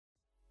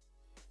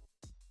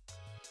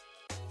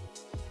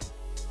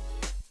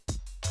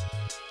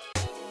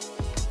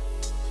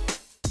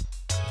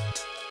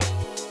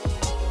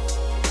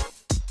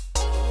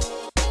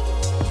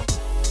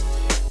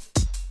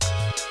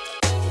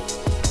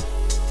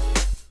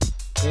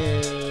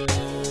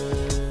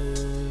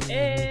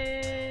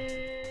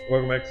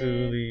Welcome back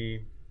to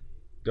the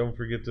Don't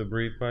Forget to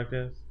Breathe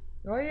podcast.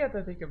 Why you have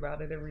to think about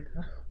it every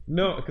time?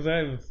 No, because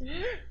I was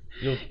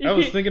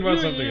thinking about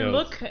something you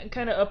else. look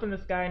kind of up in the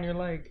sky and you're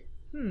like,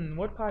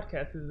 what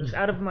podcast is this?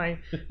 Out of my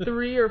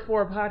 3 or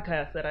 4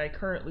 podcasts that I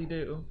currently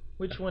do,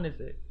 which one is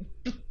it?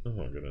 Oh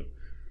my goodness.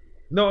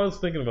 No, I was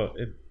thinking about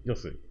it. You'll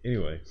see.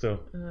 Anyway,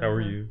 so how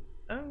are you?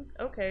 I'm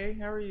okay.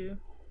 How are you?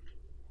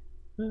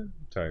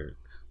 Tired,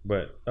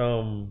 but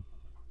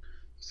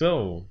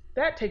so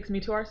That takes me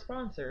to our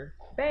sponsor,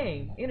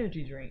 Bang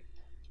Energy Drink.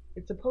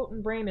 It's a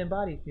potent brain and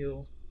body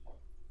fuel.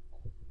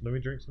 let me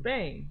drink some.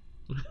 Bang.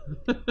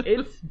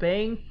 It's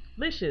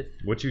Banglicious.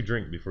 What you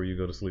drink before you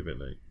go to sleep at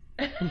night?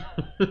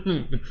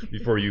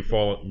 Before you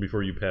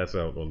pass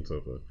out on the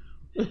sofa.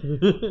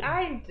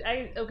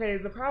 Okay,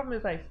 the problem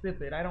is I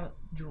sip it. I don't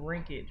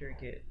drink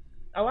it.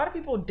 A lot of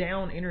people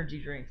down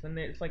energy drinks and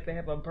it's like they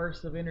have a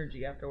burst of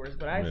energy afterwards,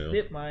 but I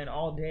sip mine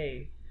all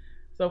day.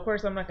 So of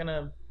course I'm not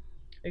gonna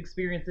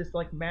experience this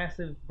like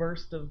massive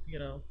burst of,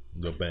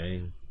 the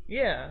bang.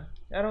 Yeah,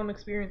 I don't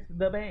experience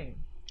the bang.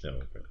 Oh,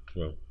 okay.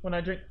 Well, when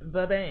I drink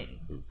the bang.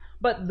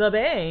 But the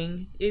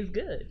bang is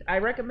good. I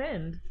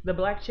recommend the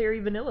black cherry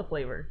vanilla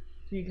flavor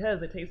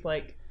because it tastes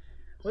like,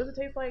 what does it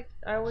taste like?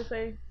 I always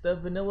say the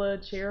vanilla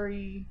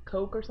cherry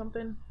Coke or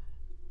something.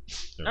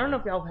 I don't know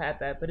if y'all have had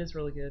that, but it's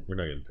really good. We're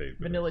not getting paid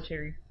for vanilla this.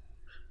 cherry.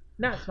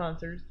 Not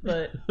sponsors,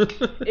 but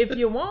if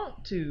you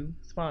want to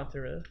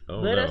sponsor us,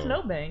 let us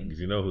know, Bang. Because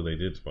you know who they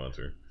did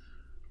sponsor.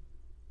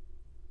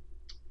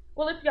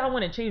 Well, if y'all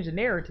want to change the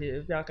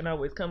narrative, y'all can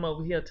always come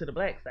over here to the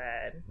black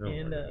side.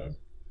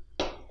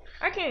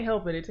 I can't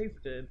help it. It tastes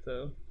good,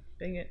 so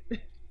dang it.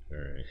 All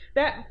right.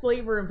 That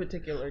flavor in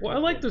particular. Well, I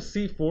like the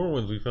C4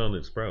 ones we found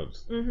at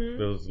Sprouts. Mm-hmm.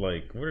 Those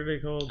what are they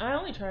called? I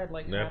only tried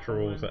like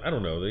naturals. I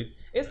don't know.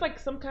 It's like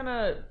some kind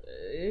of.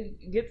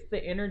 It gets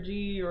the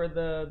energy or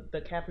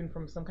the caffeine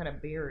from some kind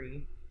of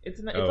berry. It's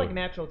like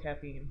natural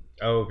caffeine.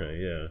 Oh, okay,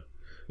 yeah.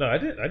 No, I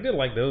did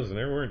like those, and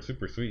they weren't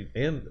super sweet,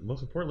 and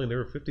most importantly, they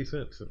were 50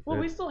 cents. Well,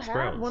 we still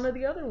have one of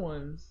the other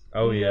ones.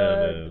 Oh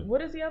yeah.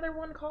 What is the other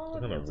one called?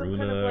 Some kind of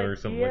Runa or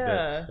something like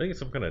that. I think it's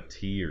some kind of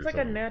tea or something. It's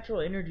like a natural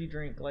energy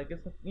drink. Like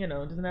it's it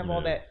doesn't have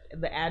all that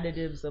the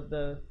additives of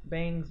the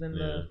bangs and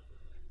the.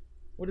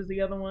 What is the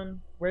other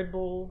one? Red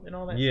Bull and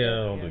all that.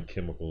 Yeah, stuff? all the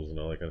chemicals and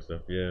all that kind of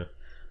stuff. Yeah,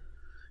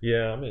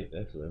 yeah. I may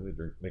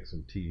make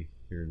some tea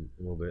here in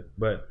a little bit,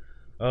 but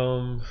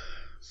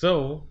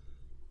so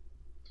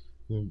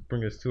we'll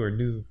bring us to our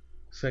new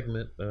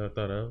segment I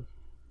thought of.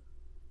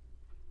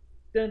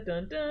 Dun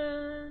dun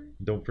dun.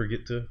 Don't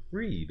forget to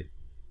read.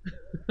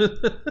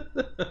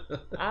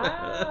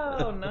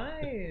 Oh,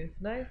 nice.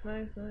 I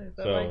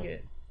like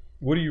it.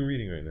 What are you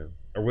reading right now?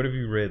 Or what have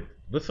you read?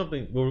 What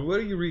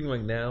are you reading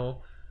right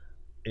now?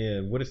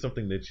 And what is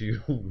something that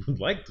you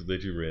liked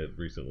that you read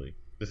recently?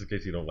 Just in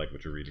case you don't like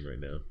what you're reading right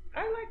now.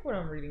 I like what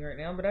I'm reading right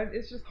now, but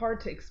it's just hard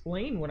to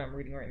explain what I'm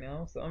reading right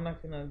now, so I'm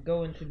not going to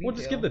go into detail. Well,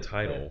 just give the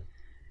title.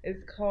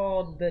 It's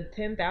called The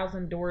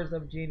 10,000 Doors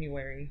of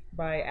January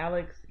by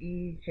Alex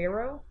E.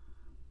 Harrow.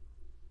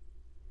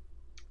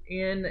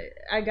 And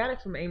I got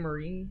it from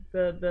Amory.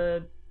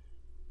 The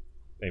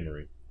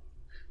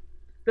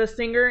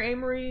singer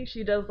Amory,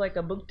 she does like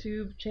a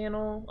booktube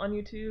channel on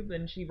YouTube,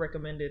 and she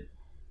recommended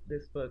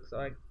this book,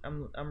 so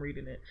I'm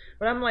reading it.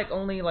 But I'm like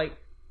only like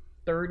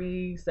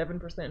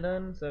 37%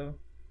 done, so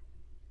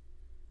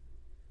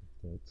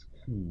that's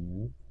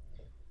cool.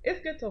 It's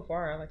good so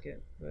far. I like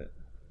it. But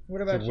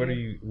what about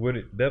you?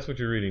 That's what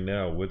you're reading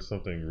now. What's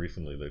something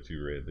recently that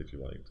you read that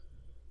you liked?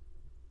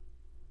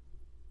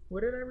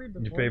 What did I read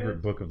before? Your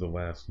favorite book of the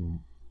last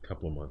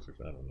couple of months or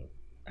so? I don't know.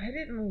 I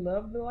didn't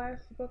love the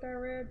last book I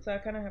read, so I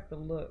kind of have to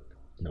look.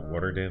 The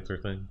water dancer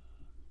thing?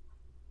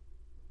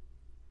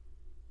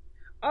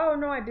 Oh,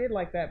 no, I did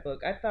like that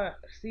book.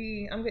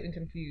 I'm getting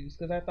confused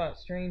because I thought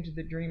Strange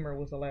the Dreamer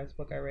was the last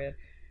book I read.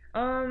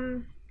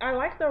 I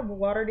like the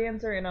Water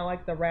Dancer and I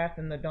like the Wrath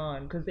and the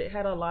Dawn because it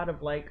had a lot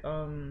of like,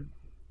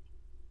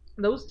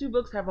 those two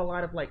books have a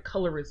lot of like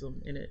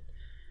colorism in it.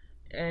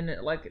 And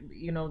like,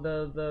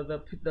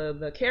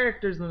 the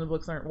characters in the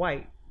books aren't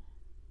white.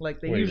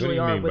 Like they usually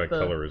are with the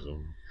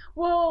colorism.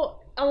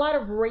 Well, a lot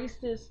of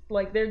racist,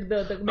 like they're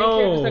the main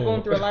characters are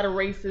going through a lot of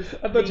racist.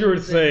 I thought you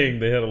were saying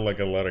they had like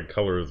a lot of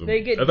colorism.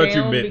 I thought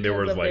you meant there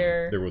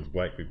was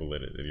black people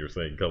in it, and you were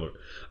saying color.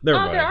 Never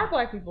mind. There are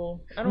black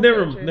people.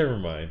 Never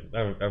mind.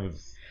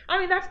 I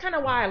mean, that's kind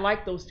of why I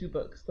like those two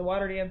books, The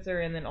Water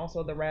Dancer and then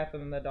also The Wrath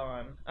and the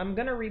Dawn. I'm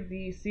gonna read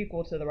the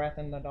sequel to The Wrath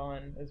and the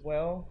Dawn as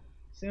well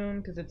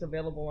soon because it's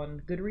available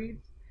on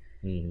Goodreads.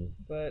 Mm-hmm.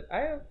 But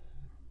I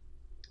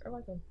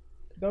like them.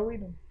 Go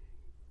read them.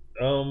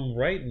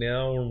 Right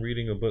now I'm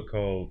reading a book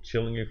called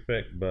Chilling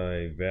Effect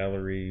by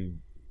Valerie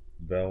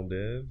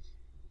Valdez.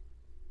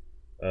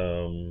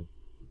 I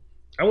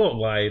won't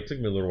lie, it took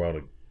me a little while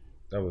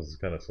I was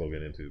kind of slow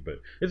getting into it, but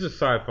it's a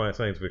sci-fi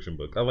science fiction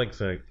book. I like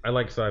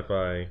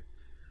sci-fi,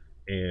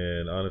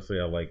 and honestly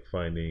I like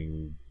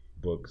finding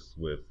books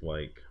with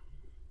like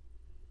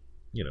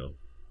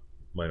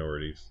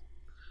minorities.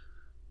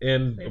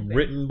 and Same thing.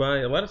 written by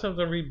a lot of times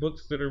I read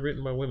books that are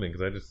written by women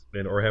because I just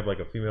or have like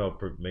a female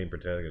main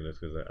protagonist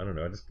because I don't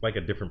know I just like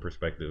a different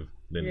perspective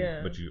than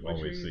Yeah, what you what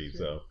you're always see. used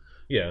to. So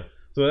yeah,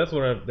 so that's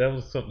what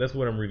that's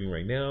what I'm reading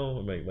right now.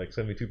 I'm like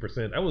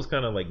 72%. I was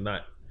kind of like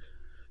not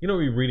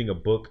you're reading a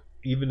book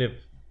even if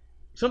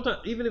it's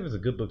a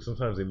good book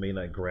sometimes it may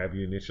not grab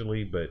you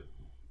initially, but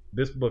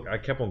this book I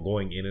kept on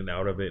going in and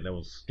out of it and I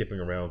was skipping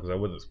around because I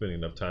wasn't spending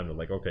enough time to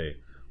like okay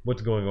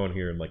what's going on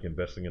here and like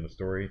investing in the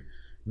story.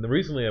 And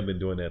recently I've been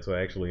doing that, so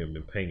I actually have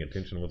been paying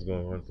attention to what's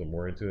going on, so I'm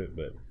more into it.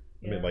 But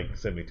I'm at like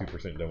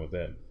 72% done with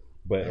that.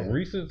 But a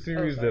recent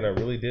series that I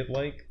really did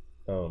like,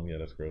 yeah,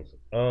 that's gross.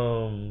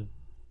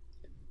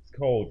 It's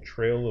called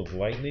Trail of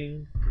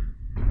Lightning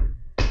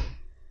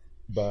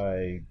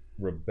by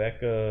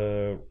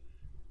Rebecca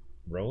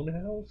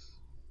Roanhouse.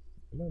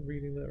 Am I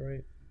reading that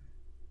right?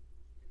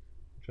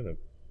 I'm trying to.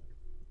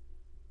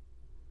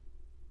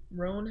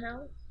 Roan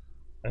House?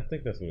 I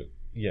think that's what.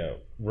 Yeah,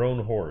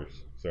 Roan Horse.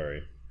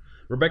 Sorry,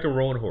 Rebecca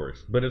Roan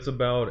Horse. But it's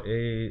about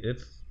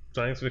it's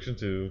science fiction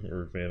too,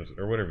 or fantasy,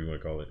 or whatever you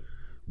want to call it.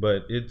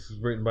 But it's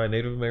written by a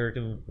Native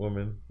American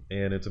woman,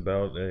 and it's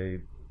about a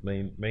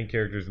main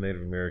character is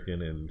Native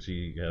American, and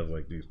she has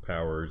like these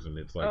powers, and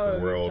it's like Oh, the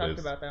we world talked is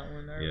about that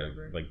one. I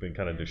remember. like been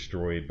kind of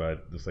destroyed by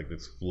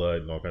this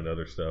flood and all kind of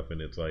other stuff,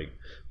 and it's like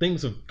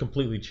things have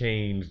completely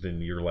changed,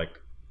 and you're like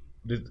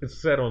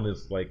it's set on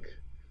this like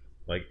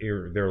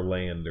their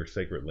land, their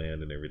sacred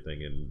land, and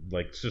everything, and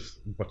like it's just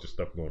a bunch of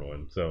stuff going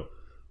on. So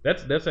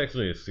that's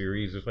actually a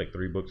series. There's like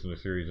 3 books in the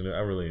series, and I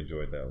really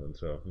enjoyed that one.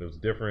 So it was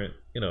different.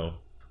 You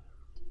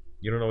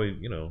don't always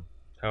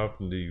how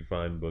often do you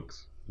find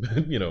books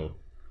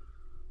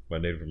by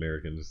Native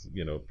Americans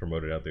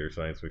promoted out there,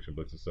 science fiction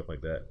books and stuff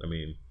like that. I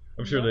mean,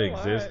 I'm sure Not they a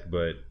exist, lot.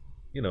 but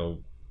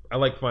I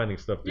like finding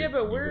stuff. Yeah, that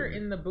but you we're really-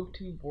 in the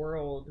booktube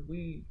world.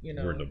 We're in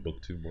the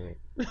booktube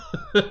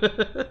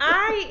world.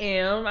 I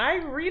am. I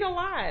read a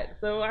lot,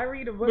 so I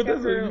read a book. But that's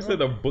what after you said,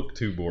 the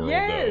booktube world.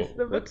 Yes,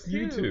 though. the That's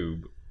booktube.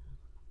 YouTube.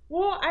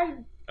 Well, I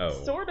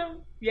Oh, sort of.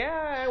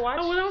 Yeah, I watch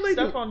Oh, well, all they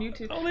stuff do- on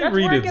YouTube. all they That's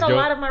read where I is get a young-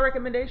 lot of my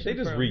recommendations. they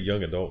just from. read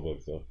young adult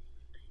books, though.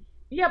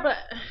 Yeah, but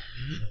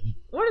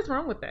what is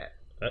wrong with that?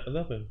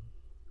 Nothing.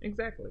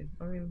 Exactly.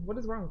 I mean, what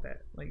is wrong with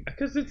that? Like,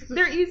 Because it's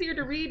they're easier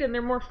to read and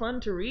they're more fun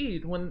to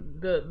read when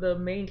the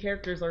main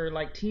characters are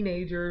like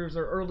teenagers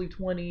or early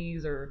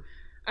 20s or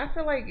I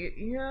feel like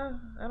yeah,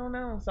 I don't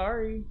know.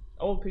 Sorry,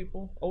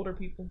 older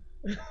people.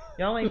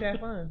 Y'all ain't that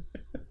fun.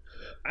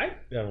 I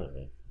don't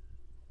know.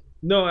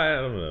 No, I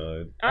don't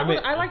know.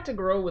 I like to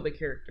grow with a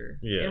character.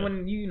 Yeah. And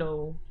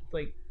when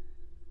like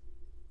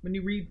when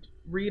you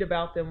read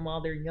about them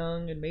while they're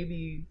young and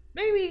maybe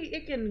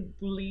it can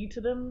lead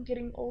to them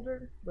getting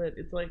older, but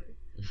it's like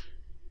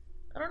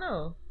I don't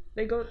know.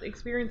 They go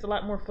experience a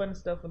lot more fun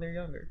stuff when they're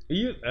younger.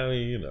 I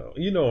mean,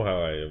 you know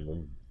how I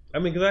am. I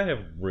mean, because I have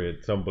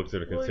read some books that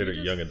are Well, you considered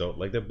just- young adult,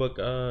 like that book.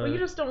 Well, you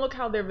just don't look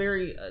how they're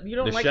very. You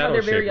don't The like how Shadow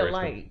they're very Shaper is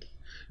alike.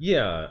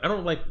 Yeah, I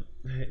don't like.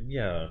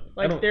 Yeah, I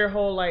Like don't. their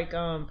whole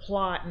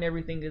plot and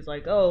everything is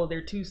like, oh,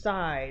 they're two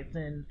sides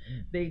and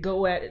they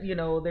go at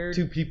they're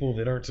Two people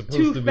that aren't supposed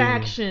two to be.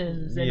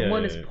 factions and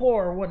one is Yeah.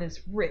 poor, one is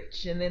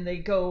rich, and then they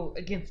go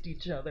against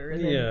each other.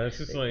 And then Yeah, it's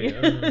just like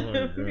oh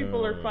my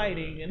people are God.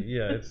 fighting and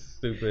yeah, it's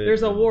stupid.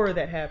 there's a and- war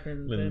that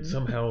happens. and And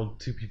somehow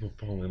 2 people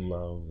fall in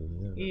love.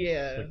 And,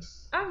 Yeah.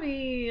 it's- I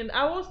mean,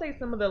 I will say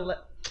some of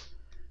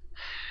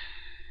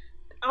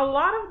a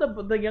lot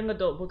of the young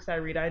adult books I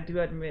read, I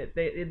do admit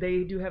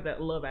they do have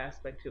that love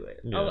aspect to it.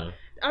 yeah.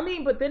 I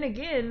mean, but then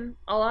again,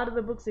 a lot of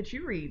the books that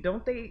you read,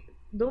 don't they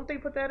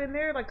put that in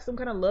there, like some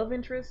kind of love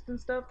interest and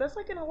stuff? That's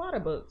like in a lot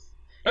of books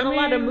and a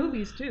lot of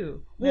movies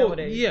too Well,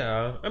 nowadays.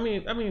 yeah. I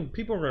mean,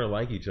 people are gonna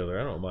like each other.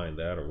 I don't mind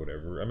that or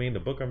whatever. I mean, the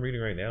book I'm reading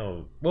right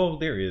now. Well,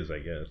 there is, I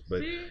guess, but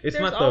See, it's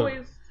there's not the.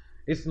 always.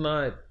 It's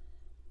not.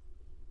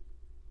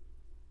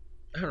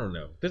 I don't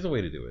know. There's a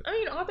way to do it. I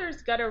mean,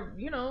 authors gotta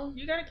you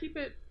gotta keep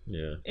it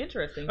Yeah.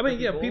 interesting. I mean,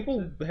 for yeah,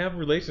 people to- have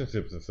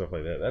relationships and stuff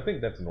like that. I think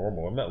that's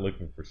normal. I'm not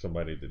looking for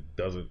somebody that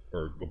doesn't,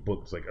 or a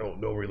book's like, oh,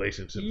 no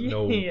relationships,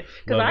 no. Yeah,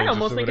 because love I interest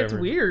almost or think it's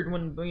whatever. weird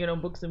when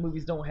books and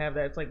movies don't have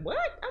that. It's like, what?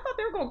 I thought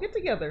they were gonna get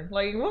together.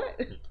 Like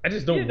what? I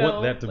just don't you know,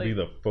 want that to be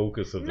like- the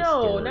focus of the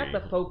No, story. not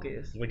the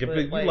focus. Like if but,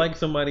 you like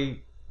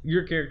somebody,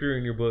 your character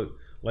in your book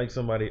like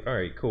somebody, all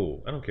right,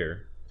 cool. I don't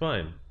care.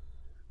 Fine.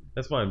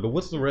 That's fine. But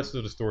what's the rest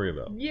of the story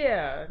about?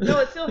 Yeah, no,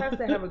 it still has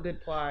to have a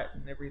good plot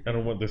and everything. I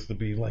don't want this to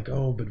be like,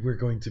 oh, but we're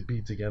going to be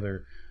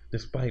together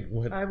despite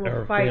what I will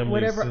our fight families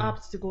whatever and-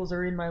 obstacles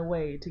are in my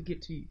way to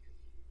get to you,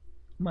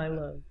 my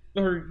love.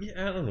 Or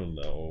yeah, I don't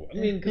know. I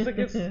mean, because I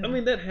guess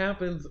that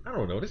happens. I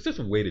don't know. It's just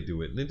a way to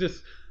do it, and it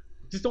just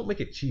don't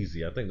make it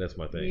cheesy. I think that's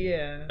my thing.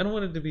 Yeah, I don't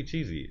want it to be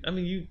cheesy. I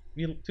mean,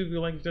 you two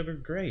feel like each other,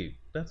 great.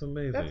 That's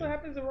amazing. that's what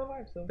happens in real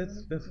life. So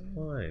That's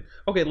fine.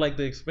 Okay, like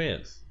The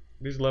Expanse.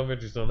 There's love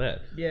interest on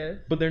that, Yeah,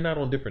 but they're not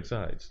on different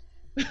sides.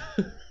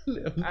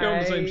 They're on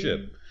the same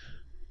ship.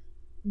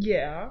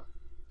 Yeah,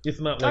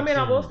 It's not like I mean,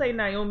 I will some- say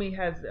Naomi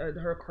has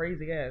her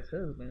crazy ass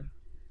husband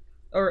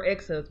or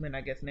ex-husband, I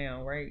guess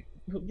now, right?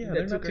 Yeah, they're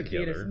that not took her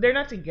kid. together. They're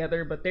not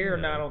together, but they're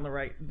Yeah. not on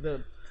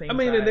the same. I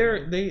mean, side.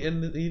 and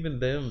and even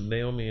them,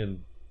 Naomi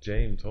and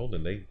James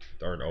Holden, they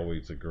aren't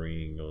always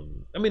agreeing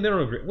on. I mean, they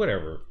don't agree.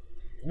 Whatever.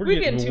 We're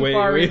getting too way,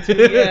 far way-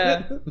 into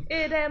yeah.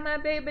 It ain't my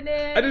baby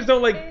daddy. I just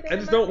don't like. It I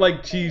ain't just my don't like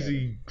baby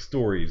cheesy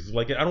stories.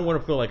 Like I don't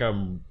want to feel like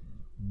I'm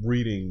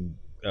reading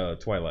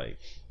Twilight.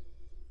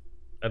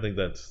 I think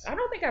that's. daddy. I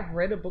don't think I've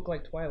read a book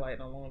like Twilight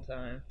in a long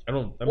time, I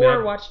don't. I mean,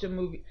 or watched a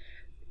movie.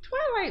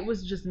 Twilight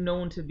was just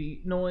known to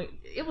be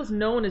It was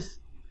known as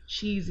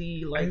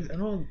cheesy, like I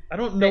don't. I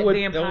don't know that what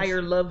vampire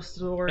else. love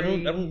story.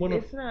 I don't want to.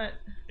 It's not.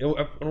 I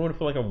don't want to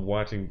feel like I'm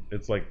watching.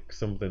 It's like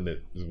something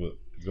that is going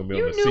to be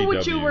You on the knew CW.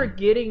 what you were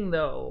getting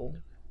though.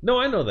 No,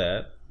 I know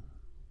that.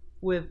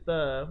 With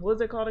what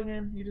was it called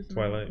again? You just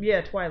Twilight?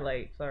 Yeah,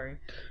 Twilight. Sorry,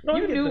 No, I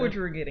you get knew that. what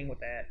you were getting with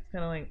that. It's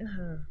kind of like,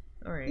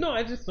 all right. No,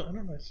 I don't know. I just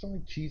don't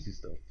like cheesy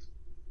stuff.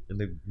 And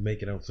they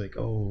make it out like,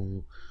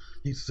 oh,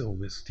 he's so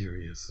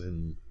mysterious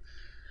and.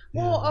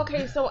 Well, yeah.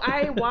 okay, so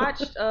I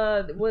watched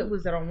what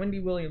was that on Wendy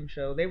Williams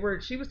show?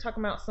 She was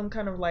talking about some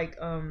kind of like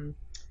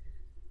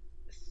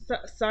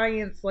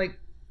science, like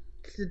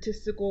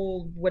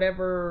statistical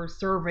whatever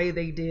survey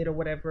they did or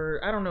whatever.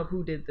 I don't know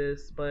who did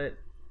this, but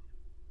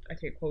I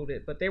can't quote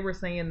it. But they were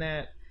saying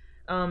that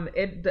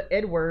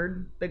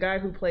Edward, the guy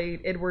who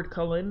played Edward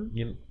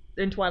Cullen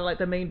in Twilight,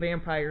 the main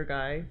vampire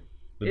guy.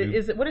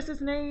 What is his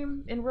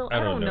name in real? I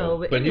don't know.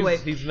 But anyway,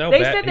 he's now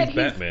they said that he's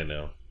Batman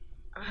now.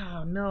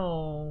 Oh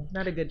no,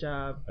 not a good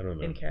job. I don't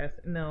know. In cast,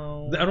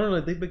 no. I don't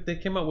know. They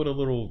came out with a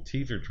little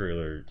teaser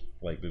trailer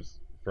like this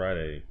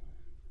Friday.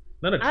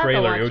 Not a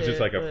trailer. It was just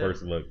like a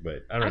first look,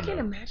 but I don't know. I can't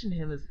imagine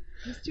him as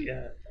he's too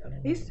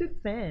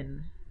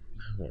thin.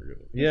 Oh my goodness.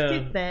 He's Yeah.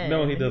 too thin.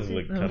 No, he does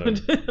look kind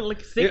of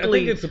like sickly. I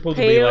think it's supposed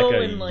to be like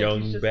a and, like,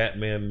 young he's just-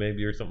 Batman,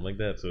 maybe, or something like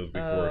that. So it's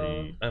before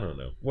he. I don't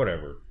know.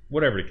 Whatever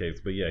the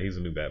case. But yeah, he's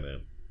a new Batman.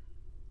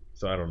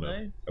 So I don't know.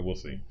 Nice. We'll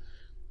see.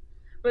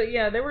 But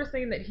yeah, they were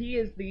saying that he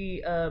is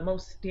the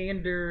most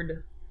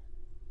standard,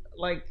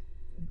 like,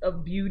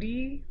 of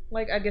beauty.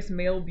 Like, I guess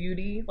male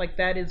beauty. Like,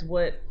 that is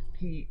what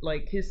he,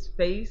 like, his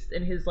face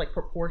and his, like,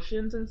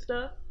 proportions and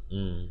stuff.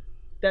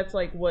 That's,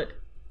 like, what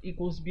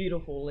equals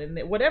beautiful.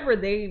 And whatever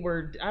they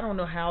were, I don't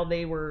know how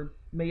they were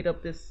made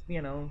up this,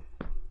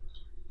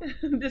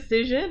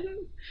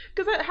 decision.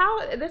 Because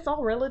that's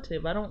all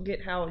relative. I don't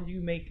get how you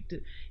make,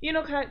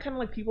 kind of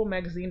like People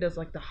Magazine does,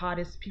 like, the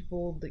hottest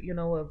people,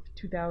 of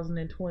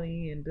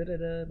 2020 and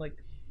da-da-da. Like,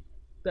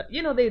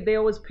 they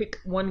always pick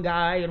one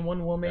guy and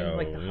one woman,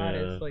 like, the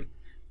hottest. Like,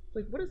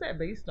 what is that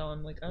based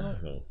on? Like, I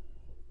don't know.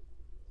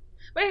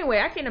 But anyway,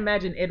 I can't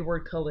imagine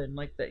Edward Cullen,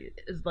 like,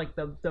 is like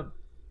the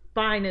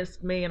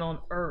finest man on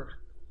earth.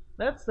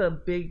 That's a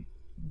big,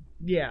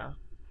 yeah.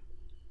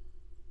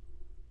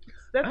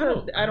 I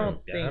don't think. I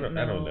don't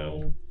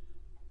know.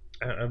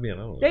 I mean, I don't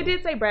know. They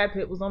did say Brad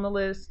Pitt was on the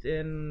list,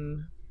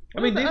 and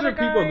I mean, these are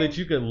people that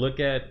you can look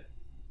at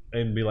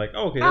and be like,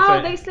 oh,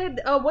 okay. They said,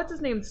 what's his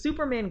name?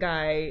 Superman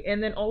guy,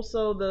 and then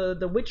also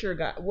the Witcher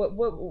guy.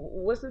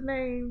 What's his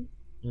name?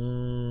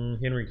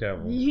 Henry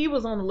Cavill. He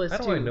was on the list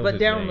How do I too, know but his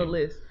down name? the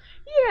list.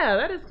 Yeah,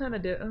 that is kind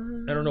of.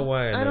 I don't know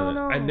why. I don't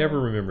know. I never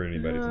remember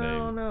anybody's name. I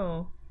don't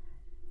know.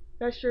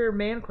 That's your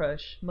man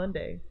crush,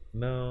 Monday.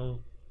 No.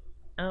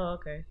 Oh,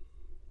 okay.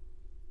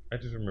 I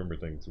just remember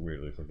things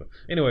weirdly sometimes.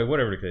 Anyway,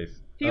 whatever the case.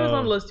 He was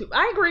on the list too.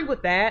 I agree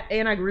with that,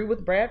 and I agree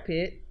with Brad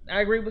Pitt. I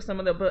agree with some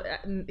of the, but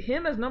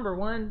him as number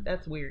one,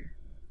 that's weird.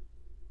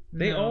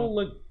 They all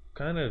look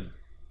kind of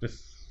the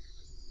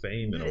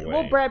same in a way.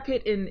 Well, Brad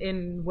Pitt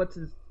in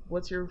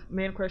what's your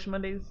man crush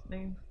Monday's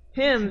name?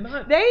 Him.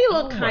 They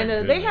look kind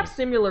of. They have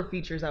similar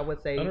features, I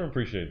would say. I don't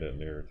appreciate that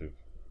narrative.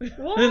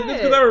 What? Just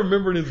because I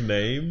remembered his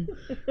name.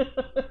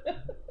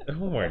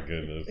 Oh my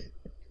goodness.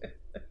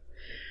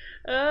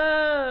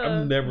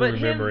 I'm never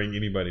remembering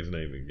anybody's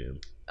name again.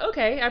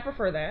 Okay, I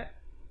prefer that.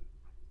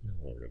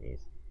 Oh my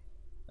goodness.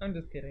 I'm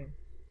just kidding.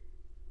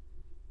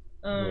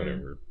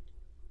 Whatever.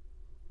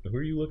 Who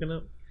are you looking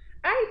up?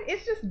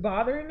 It's just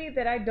bothering me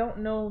that I don't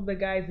know the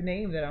guy's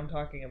name that I'm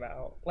talking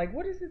about. Like,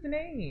 what is his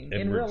name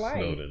in real life?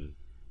 Snowden.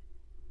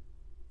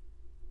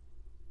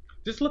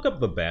 Just look up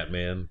the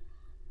Batman.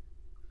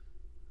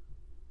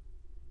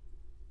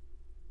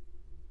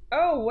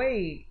 Oh,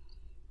 wait.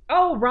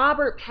 Oh,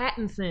 Robert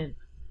Pattinson.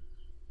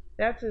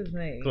 That's his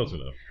name. Close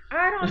enough.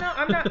 I don't know.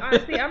 I'm not.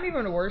 Honestly, I'm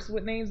even worse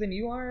with names than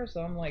you are.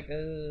 So I'm like,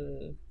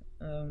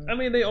 I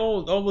mean, they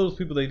all those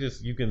people. They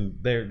just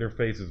their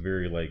face is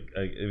very like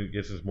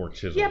it's just more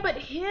chiseled. Yeah, but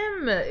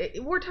him.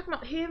 We're talking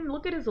about him.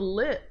 Look at his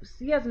lips.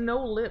 He has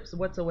no lips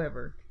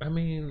whatsoever. I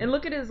mean, and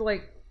look at his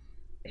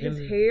his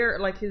hair,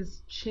 like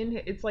his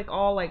chin. It's like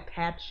all like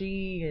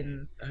patchy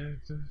and.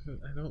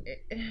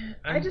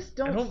 I just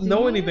don't. I don't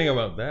know anything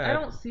about that. I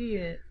don't see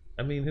it.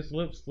 I mean, his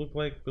lips look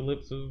like the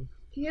lips of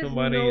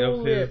somebody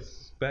of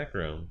his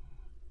background.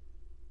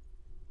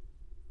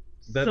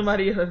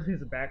 Somebody of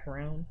his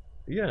background.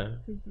 Yeah.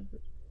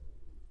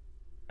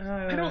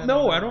 I don't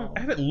know. I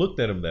haven't looked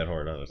at him that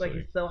hard, It's like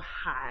honestly. he's so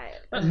hot.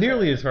 Not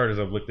nearly as hard as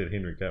I've looked at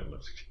Henry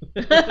Cavill.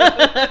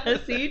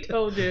 See,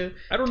 told you.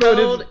 I don't know.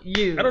 Told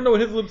you. I don't know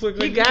what his looks like.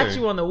 He got either.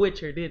 you on The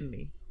Witcher, didn't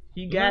he?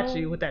 He got No.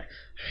 you with that.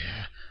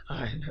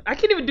 I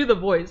can't even do the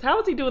voice.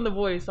 How is he doing the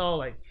voice? All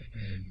like.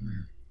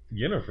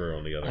 Yennefer,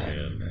 on the other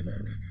hand,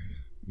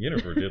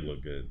 Yennefer did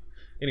look good.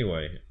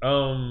 Anyway, I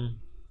don't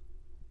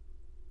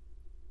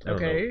know.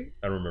 Okay.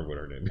 I don't remember what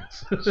her name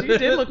is. She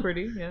did look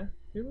pretty. Yeah,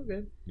 she looked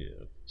good. Yeah.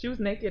 She was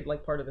naked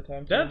like part of the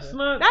time. That's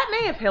not. That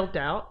may have helped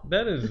out.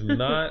 That is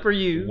not For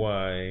you.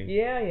 Why?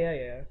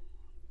 Yeah.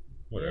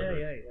 Whatever.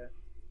 Yeah.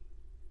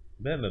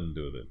 That had nothing to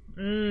do with it.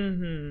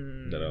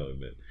 Mm-hmm. That I'll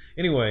admit.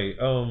 Anyway,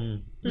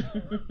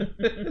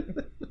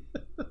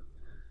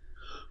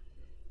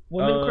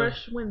 Woman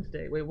Crush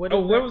Wednesday. Wait, what?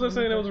 Oh, what was I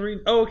saying? I was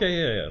reading. Oh, okay,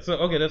 yeah. So,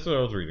 okay, that's what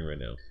I was reading right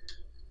now.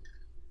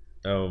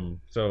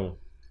 So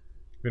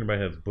if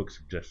anybody has book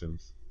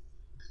suggestions,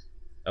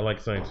 I like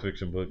science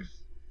fiction books.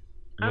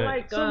 I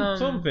like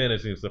some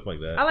fantasy and stuff like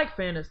that. I like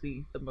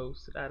fantasy the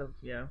most out of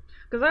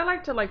because I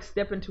like to like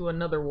step into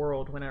another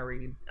world when I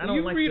read. I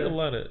don't like read a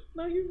lot of.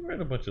 No, you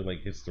read a bunch of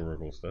like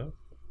historical stuff.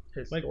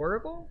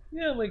 Historical.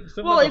 Yeah, like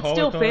stuff well, like the it's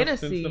still Holocaust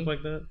fantasy and stuff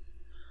like that.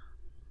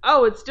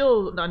 Oh, it's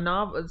still a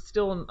novel. It's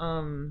still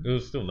It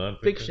was still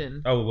non-fiction.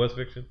 fiction. Oh, it was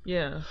fiction.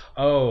 Yeah.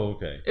 Oh,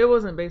 okay. It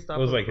wasn't based off.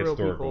 It was of like real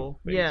historical.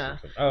 people. Yeah.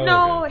 Oh,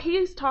 no, okay.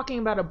 he's talking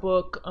about a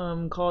book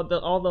called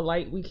All the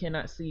Light We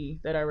Cannot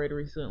See that I read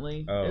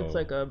recently. Oh, It's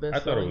like a I thought it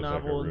best-selling was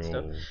novel like a and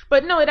stuff. real.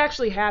 But no, it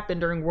actually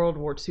happened during World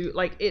War II.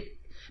 Like it.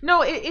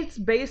 No, it's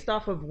based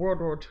off of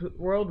World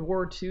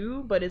War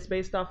II, but it's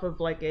based off of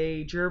like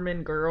a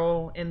German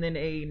girl and then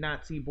a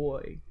Nazi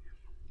boy.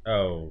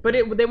 Oh. But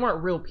they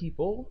weren't real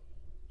people.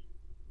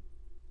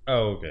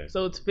 Oh, okay.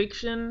 So it's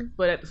fiction,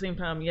 but at the same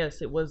time,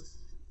 yes, it was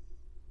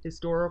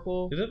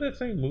historical. Is that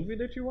same movie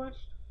that you watched?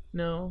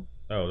 No.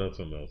 Oh, that's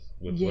something else.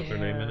 What's her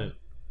name in it?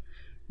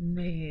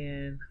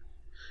 Man.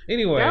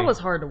 Anyway. That was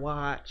hard to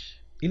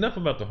watch. Enough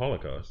about the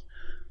Holocaust.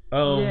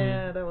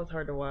 Yeah, that was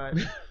hard to watch.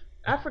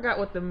 I forgot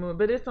what the movie,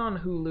 but it's on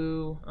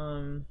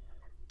Hulu.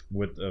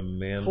 With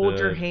Amanda. Hold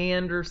Your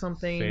Hand or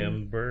something.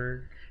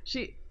 Sandberg.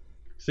 See,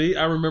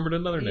 I remembered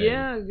another name.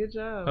 Yeah, good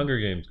job. Hunger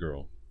Games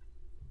girl.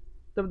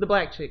 The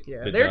black chick,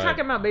 yeah. That They're died.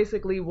 talking about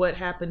basically what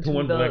happened to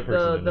one black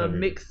person in the Hunger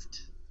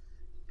mixed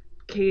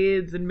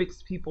kids and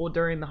mixed people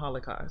during the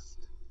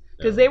Holocaust.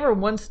 Because Yeah. they were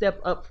one step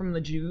up from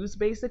the Jews,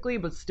 basically,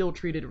 but still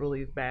treated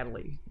really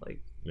badly. Like,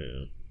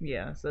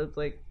 yeah. So it's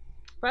like,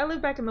 if I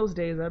lived back in those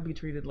days, I'd be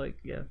treated like,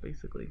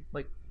 basically,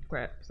 like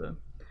crap. So,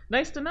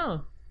 nice to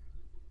know.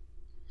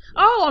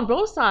 Oh, on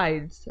both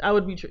sides, I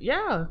would be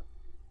yeah.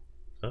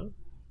 Huh?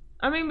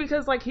 I mean,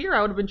 because like here,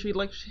 I would have been treated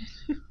like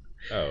shit.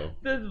 Oh.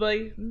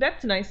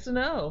 That's nice to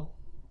know.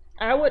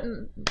 I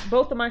wouldn't.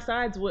 Both of my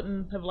sides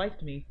wouldn't have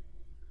liked me.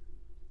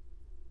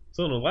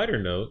 So on a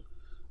lighter note,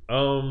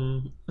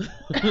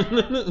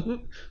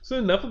 so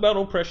enough about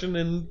oppression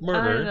and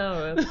murder. I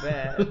know, that's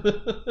bad.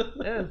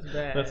 That's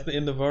bad. That's the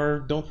end of our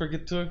don't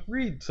forget to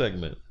read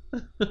segment.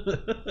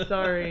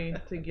 Sorry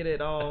to get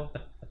it all.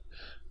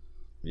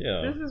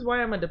 Yeah. This is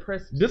why I'm a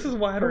depressed. This is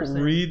why I don't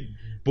person. read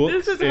books.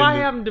 This is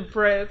why I'm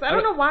depressed. I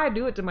don't know why I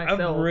do it to myself.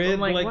 I've read I'm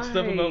like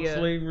stuff about why?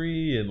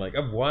 slavery and like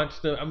I've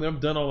watched them. I mean, I've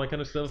done all that kind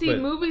of stuff. See, but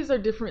movies are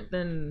different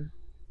than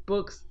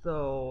books,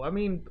 though. I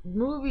mean,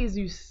 movies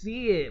you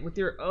see it with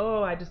your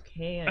I just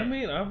can't. I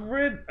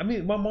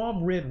mean, my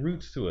mom read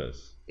Roots to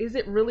us. Is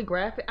it really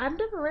graphic? I've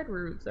never read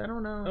Roots. I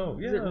don't know. Oh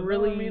yeah, Is it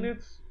really? No,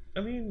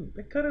 I mean,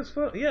 it cut as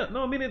fuck. Yeah,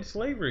 no, I mean it's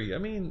slavery. I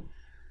mean,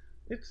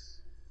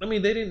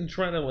 they didn't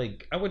try to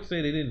I would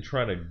say they didn't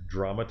try to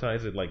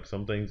dramatize it like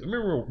some things. I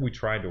remember we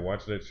tried to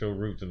watch that show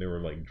Roots and they were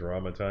like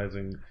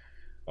dramatizing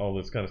all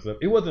this kind of stuff.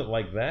 It wasn't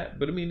like that,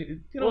 but I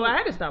mean, Well, I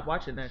had to stop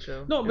watching that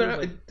show. No,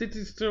 but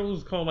these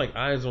shows called like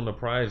Eyes on the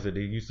Prize that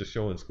they used to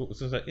show in school.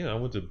 Since I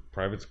went to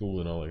private school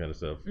and all that kind of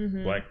stuff,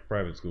 black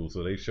private school,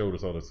 so they showed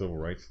us all the civil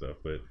rights stuff.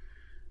 But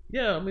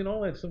yeah, I mean,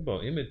 all that stuff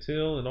about Emmett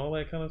Till and all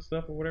that kind of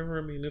stuff or whatever.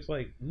 I mean, it's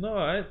like no,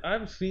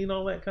 I've seen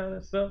all that kind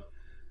of stuff.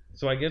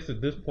 So I guess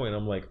at this point,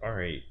 I'm like, all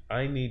right,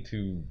 I need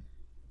to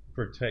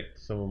protect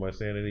some of my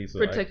sanity. So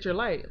protect your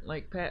light,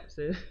 like Pat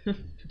said.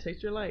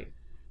 Protect your light.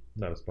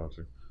 Not a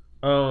sponsor.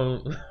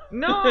 No,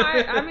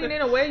 I mean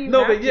in a way you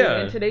have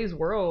to in today's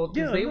world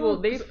because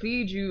they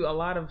feed you a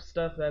lot of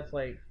stuff that's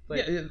like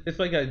it's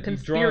like a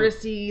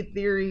conspiracy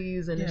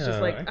theories and it's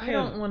just like I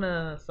don't want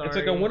to. Sorry, it's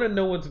like I want to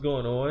know what's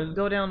going on.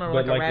 Go down a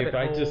but a rabbit if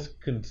I hole. just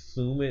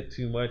consume it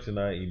too much and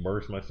I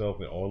immerse myself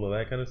in all of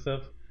that kind of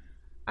stuff,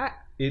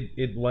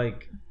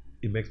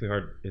 it makes me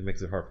hard. It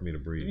makes it hard for me to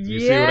breathe. You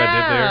see what I did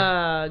there?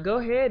 Yeah, go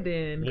ahead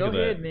then. Look go at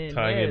ahead that. then.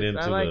 Tying it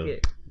into I like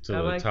it. To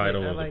the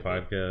title of the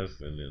podcast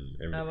and then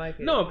everything. I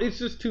like it. No, it's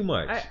just too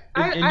much.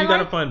 I you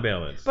gotta find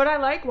balance. But I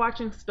like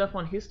watching stuff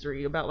on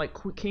history about like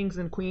kings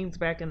and queens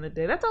back in the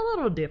day. That's a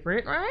little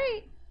different,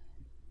 right?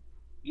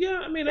 Yeah,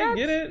 I mean, I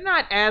get it.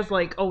 Not as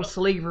like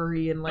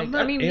slavery and like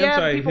I mean,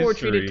 people were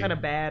treated kind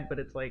of bad, but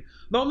it's like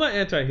no, I'm not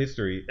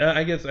anti-history.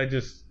 I guess I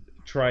just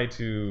try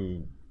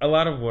to. A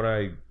lot of what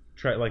I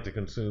like to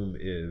consume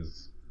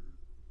is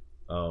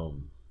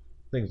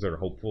things that are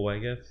hopeful, I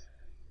guess.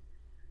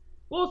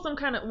 Well, some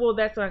kind of. Well,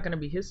 that's not going to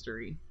be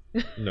history.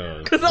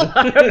 No, Because a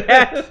lot of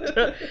that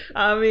stuff.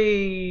 I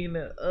mean,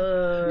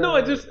 no,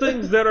 it's just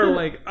things that are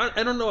like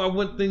I don't know. I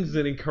want things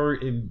that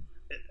encourage. And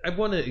I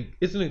want to.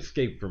 It's an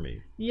escape for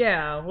me.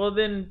 Yeah. Well,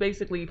 then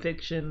basically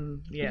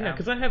fiction. Yeah.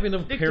 Because I have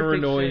enough Stick to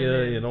paranoia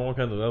fiction and all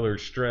kinds of other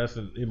stress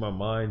in my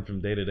mind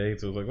from day to day.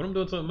 So it's like when I'm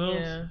doing something else,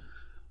 Yeah.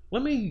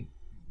 let me,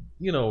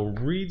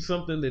 read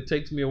something that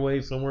takes me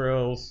away somewhere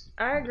else.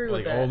 I agree with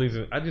Like that. all these,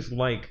 I just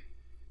like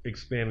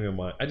expanding my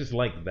mind. I just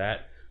like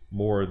that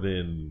more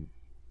than.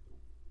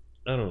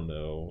 I don't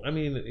know. I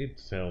mean, it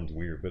sounds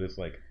weird, but it's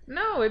like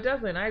No, it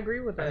doesn't. I agree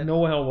with that. I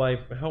know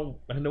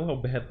how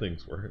bad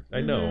things were.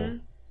 I know. Mhm.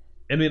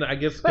 I mean, I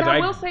guess But because I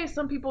will say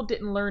some people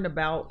didn't learn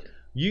about.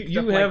 you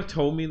stuff have like-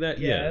 told me that.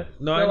 Yeah.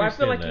 No, So I I feel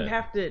understand like that. you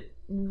have to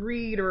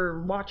read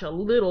or watch a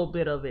little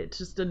bit of it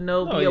just to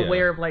know, Oh, be yeah.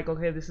 aware of like,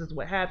 okay, this is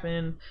what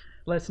happened.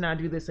 Let's not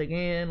do this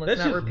again. Let's That's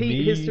not just repeat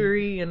me.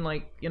 history and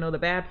like the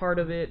bad part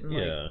of it. And,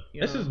 Yeah, like,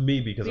 that's just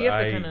me because so you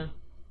have to I kinda-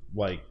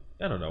 like.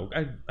 I don't know.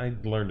 I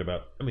learned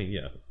about. I mean,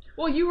 yeah.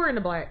 Well, you were in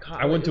a black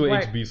college. I went to a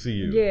black,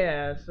 HBCU.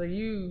 Yeah, so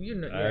you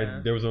know. Yeah.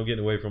 There was no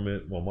getting away from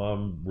it. My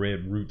mom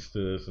read Roots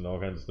to us and all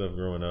kinds of stuff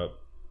growing up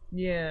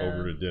Yeah.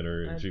 over to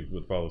dinner, and I- she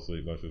would fall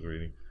asleep while she was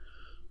reading.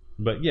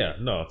 But yeah,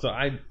 no. So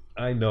I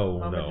know.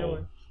 Mama no.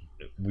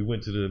 Joy. We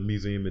went to the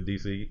museum in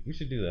DC. You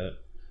should do that.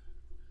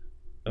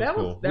 That That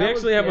was was- cool. that We was-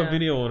 actually have a yeah.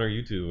 video on our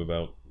YouTube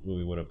about when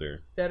we went up there.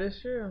 That is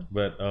true.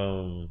 But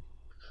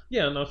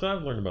yeah, no. So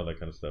I've learned about that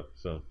kind of stuff.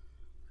 So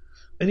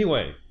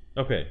anyway,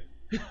 okay,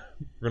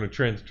 we're gonna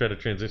try to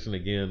transition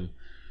again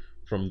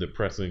from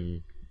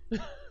depressing.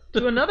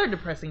 To another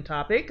depressing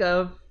topic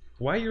of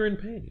Why you're in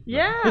pain?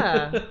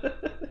 Yeah.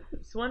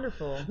 it's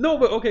wonderful. No,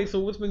 but okay. So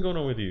what's been going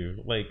on with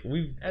you? Like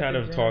we've At kind the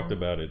of gym. talked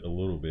about it a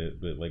little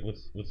bit, but like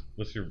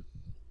what's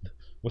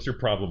your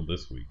problem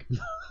this week?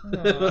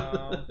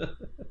 Aw.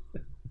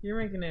 You're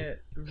making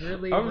it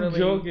really, I'm really.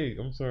 joking.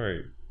 I'm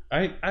sorry.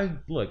 I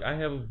look. I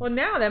have. Well,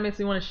 now that makes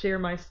me want to share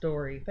my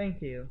story.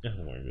 Thank you.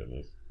 Oh my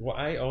goodness. Well,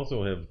 I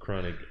also have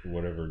chronic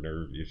whatever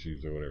nerve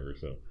issues or whatever.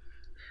 So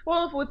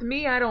Well, if with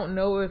me, I don't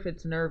know if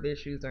it's nerve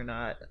issues or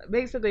not.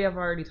 Basically, I've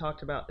already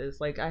talked about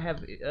this. Like, I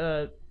have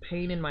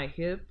pain in my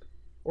hip,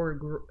 or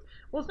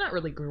well, it's not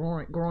really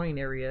groin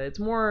area. It's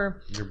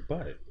more. your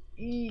butt.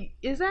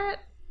 Is that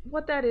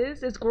what that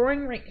is? It's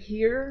growing right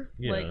here,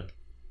 Yeah. like,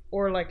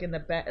 or like in the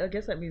back. I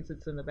guess that means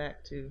it's in the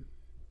back too.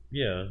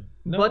 Yeah.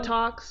 No.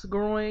 Buttocks,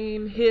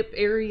 groin, hip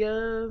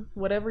area,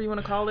 whatever you want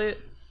to call it.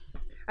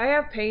 I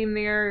have pain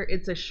there.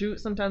 It's a shoot.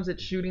 Sometimes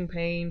it's shooting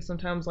pain.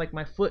 Sometimes like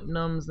my foot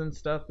numbs and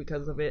stuff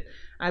because of it.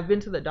 I've been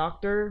to the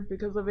doctor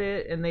because of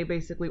it, and they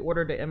basically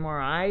ordered an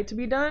MRI to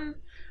be done.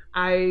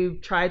 I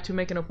tried to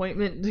make an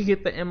appointment to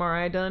get the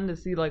MRI done to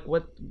see like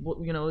what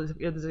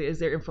is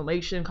there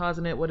inflammation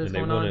causing it? What is And they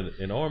going on? wanted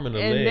an arm and a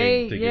And leg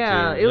they, to get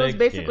yeah, your it was leg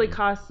basically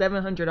scanned. cost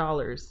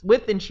 $700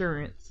 with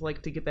insurance,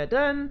 like to get that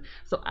done.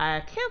 So I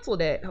canceled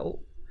that.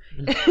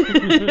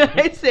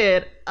 I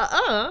said,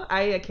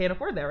 I can't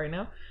afford that right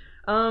now.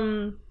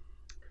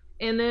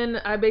 And then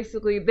I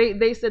basically,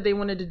 they said they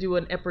wanted to do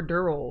an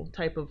epidural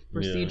type of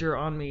procedure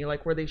on me,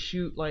 like where they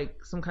shoot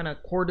like some kind of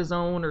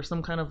cortisone or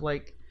some kind of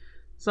like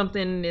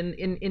something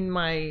in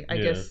my, I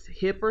guess,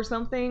 hip or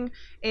something.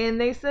 And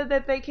they said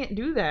that they can't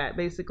do that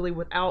basically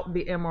without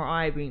the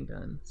MRI being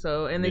done.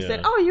 So, and they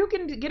said, oh, you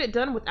can get it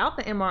done without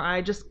the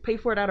MRI, just pay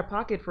for it out of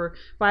pocket for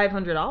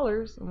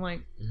 $500. I'm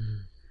like,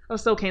 oh,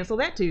 so cancel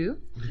that too.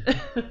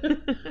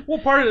 Well,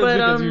 part of it is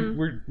But,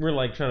 because we're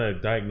like trying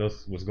to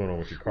diagnose what's going on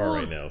with your car well,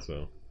 right now.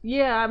 So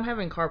yeah, I'm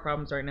having car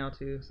problems right now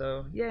too.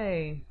 So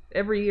yay!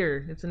 Every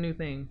year it's a new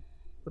thing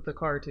with the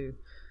car too.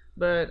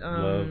 But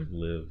love,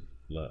 live,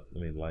 love. I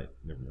mean, light.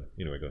 Never mind.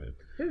 Anyway, go ahead.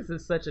 this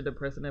is such a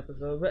depressing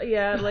episode. But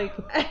yeah, like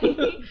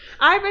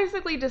I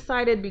basically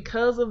decided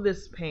because of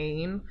this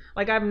pain,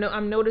 like I'm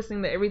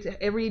noticing that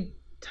every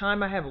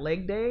time I have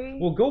leg day.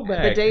 Well, go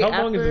back. The day How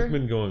long has after- this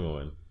been going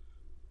on?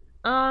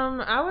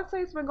 I would say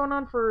it's been going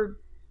on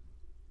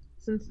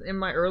since in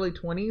my early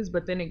 20s,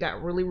 but then it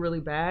got really, really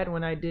bad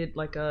when I did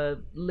like a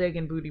leg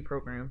and booty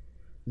program.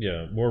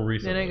 Yeah, more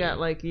recently. Then it got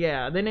like,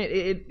 then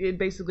it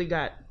basically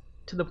got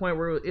to the point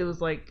where it was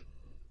like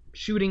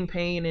shooting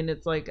pain, and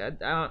it's like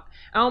I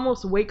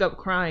almost wake up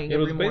crying It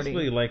was every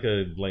basically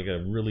morning. like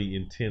a really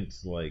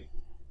intense like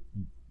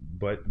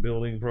butt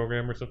building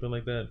program or something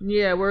like that.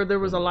 Yeah, where there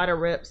was a lot of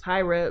reps,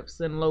 high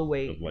reps and low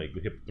weight. Of like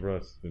hip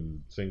thrust and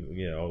single,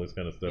 all this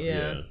kind of stuff.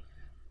 Yeah.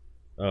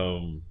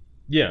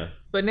 Yeah.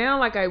 But now,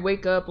 like, I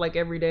wake up, like,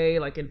 every day,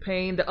 like, in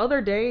pain. The other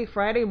day,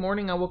 Friday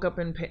morning, I woke up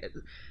in pain.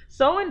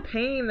 So in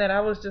pain that I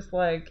was just,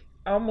 like,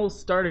 I almost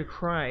started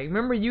crying.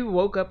 Remember you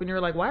woke up and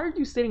you're like, why are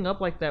you sitting up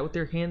like that with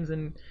your hands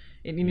in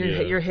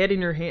your head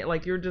in your hand?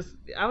 Like,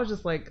 I was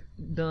just, like,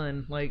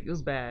 done. Like, it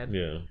was bad.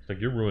 Yeah. It's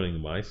like you're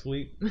ruining my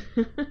sleep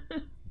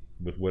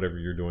with whatever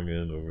you're doing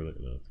over there.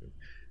 No, it's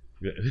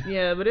good.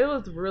 Yeah, but it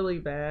was really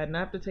bad. And I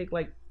have to take,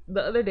 like,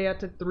 the other day I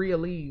took 3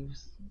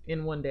 leaves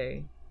in one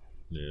day.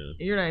 Yeah.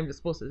 You're not even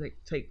supposed to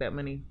take that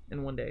many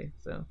in one day.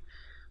 So,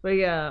 But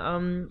yeah,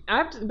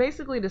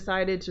 basically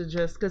decided to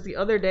just because the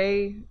other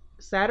day,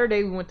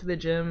 Saturday, we went to the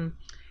gym,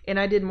 and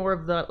I did more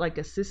of the like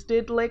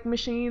assisted leg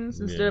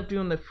machines instead Yeah. of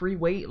doing the free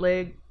weight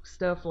leg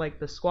stuff like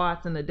the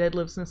squats and the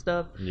deadlifts and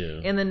stuff.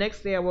 Yeah. And the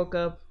next day, I woke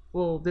up.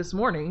 Well, this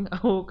morning I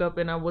woke up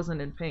and I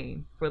wasn't in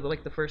pain for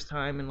like the first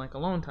time in like a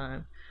long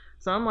time.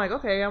 So I'm like,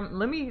 okay,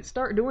 let me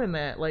start doing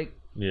that. Like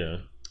Yeah.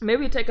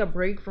 maybe take a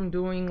break from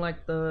doing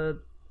like the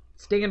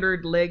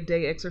standard leg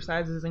day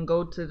exercises and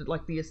go to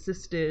like the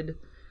assisted,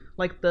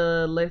 like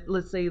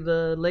let's say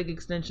the leg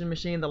extension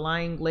machine, the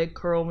lying leg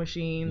curl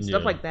machine,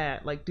 stuff Yeah. like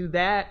that. Like do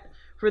that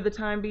for the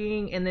time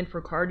being, and then for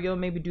cardio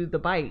maybe do the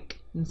bike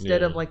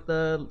instead Yeah. of like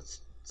the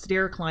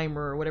stair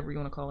climber or whatever you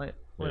want to call it,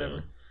 Yeah.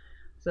 whatever.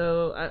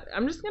 So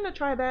I'm just gonna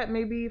try that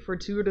maybe for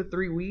 2 to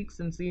 3 weeks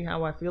and see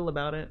how I feel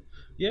about it,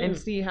 Yeah. and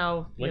see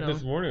how Like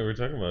this morning we were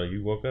talking about,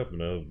 you woke up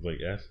and I was like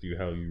asked you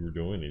how you were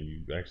doing, and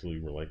you actually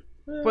were like,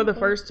 for the fine.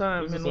 first It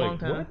time was in just a long like,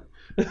 time.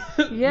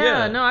 what?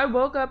 Yeah, Yeah. no, I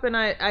woke up and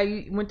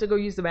I went to go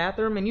use the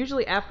bathroom, and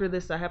usually after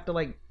this I have to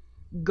like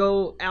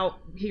go out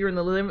here in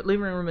the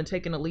living room and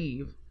take a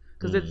leave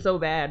because it's Mm. so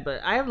bad.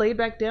 But I laid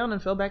back down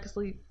and fell back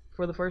asleep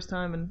for the first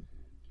time in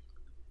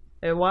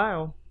a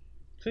while.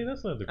 See,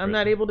 that's not I'm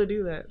not depressing. able to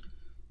do that.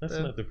 That's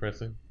So, not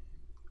depressing.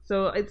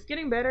 so it's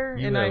getting better,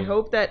 You and I have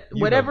hope that you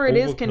have whatever it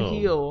is can overcome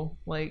heal.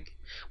 Like,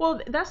 well,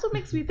 that's what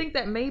makes me think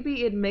that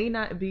maybe it may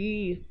not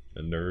be.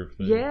 a nerve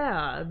thing.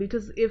 Yeah,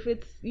 because if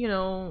it's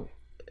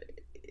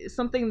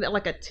something that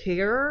like a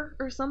tear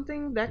or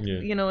something that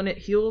Yeah. and it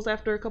heals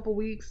after a couple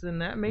weeks, then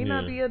that may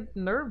not Yeah. be a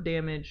nerve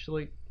damage.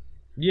 Like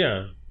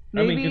Yeah.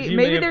 I mean, maybe 'cause you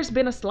may have, there's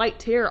been a slight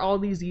tear all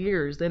these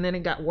years, and then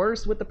it got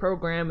worse with the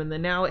program, and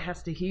then now it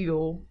has to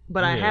heal,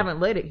 but I Yeah. haven't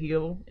let it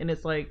heal, and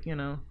it's like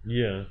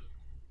Yeah.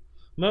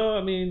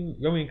 No,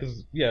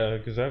 because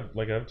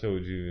I've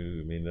told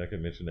you. I mean, I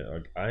can mention that.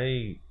 Like,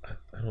 I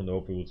don't know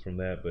if it was from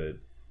that, but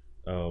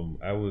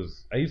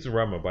I used to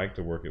ride my bike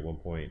to work at one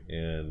point,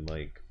 and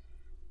like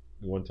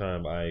one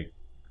time I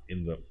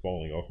ended up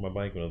falling off my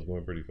bike when I was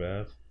going pretty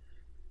fast,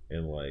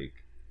 and like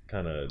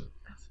kind of,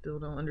 I still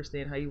don't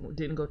understand how you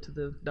didn't go to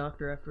the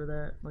doctor after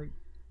that. Like,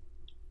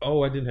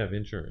 oh, I didn't have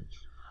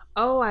insurance.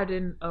 oh, I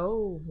didn't.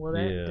 Oh, well,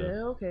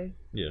 Yeah. okay.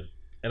 Yeah.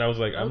 And I was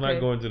like, I'm not Okay.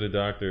 going to the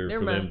doctor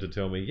Never for them mind. to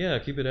tell me, yeah,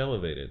 keep it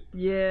elevated.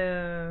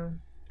 Yeah.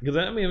 Because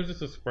I mean, it was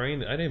just a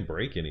sprain. I didn't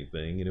break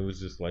anything, and it was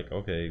just like,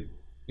 okay,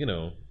 you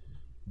know,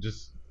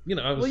 just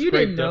I was Well, you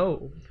didn't scraped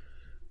up. know.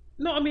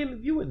 No, I mean,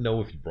 you wouldn't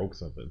know if you broke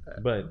something,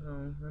 but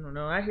I don't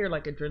know. I hear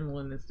like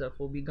adrenaline and stuff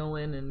will be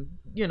going, and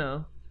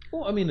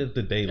well, I mean, the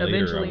day later, I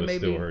eventually was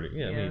still maybe. hurting.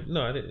 Yeah, I Yeah. mean,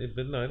 no, I didn't.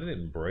 But no, it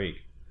didn't break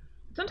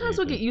Sometimes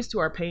we'll get anything. used to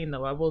our pain,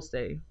 though. I will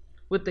say,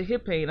 with the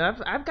hip pain,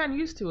 I've gotten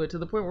used to it to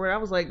the point where I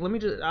was like,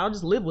 I'll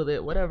just live with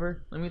it,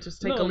 whatever. Let me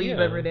just take a No, leave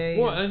yeah. every day.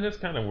 Well, and that's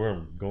kind of where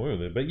I'm going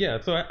with it. But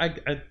yeah, so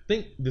I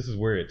think this is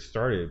where it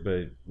started.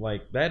 But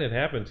like that had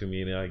happened to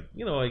me, and I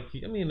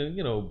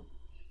mean,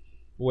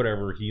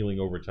 whatever, healing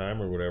over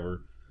time or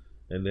whatever.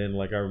 And then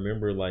like I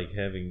remember like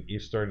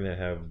starting to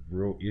have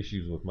real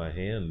issues with my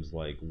hands,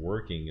 like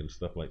working and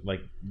stuff like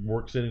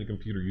work sitting at the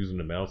computer using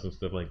the mouse and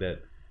stuff like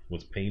that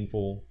was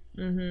painful.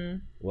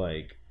 Mhm.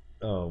 Like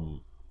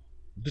um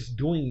just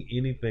doing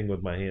anything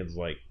with my hands,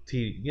 like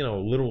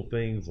little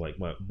things like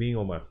my being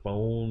on my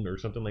phone or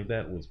something like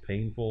that was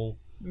painful.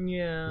 Because I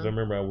Yeah.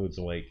 remember I was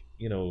like,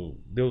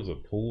 there was a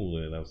pool,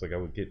 and I was like,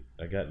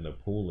 I got in a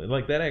pool, and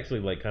like that actually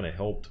like kind of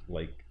helped,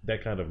 like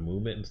that kind of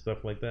movement and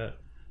stuff like that.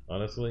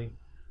 Honestly,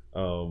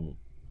 um,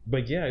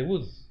 but yeah,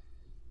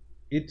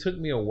 it took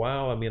me a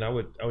while. I mean, I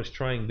was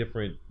trying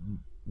different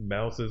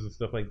mouses and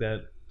stuff like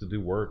that to do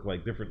work,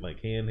 like different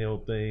like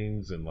handheld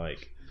things and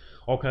like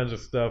all kinds of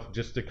stuff,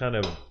 just to kind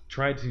of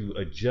try to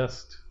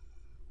adjust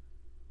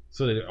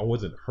so that I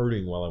wasn't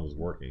hurting while I was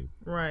working.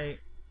 Right.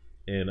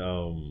 And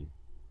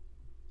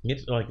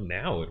it's like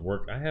now at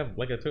work, I have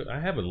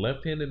a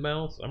left-handed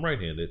mouse. I'm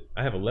right-handed.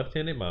 I have a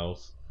left-handed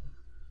mouse.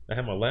 I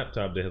have my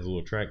laptop that has a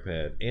little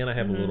trackpad, and I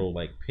have a Mhm. little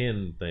like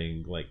pen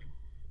thing, like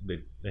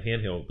the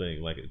handheld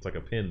thing, like it's like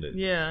a pen that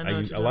Yeah, I I know what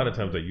use. you're A lot of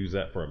talking times I about. use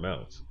that for a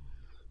mouse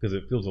because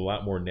it feels a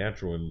lot more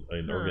natural and Huh.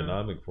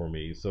 ergonomic for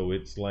me. So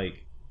it's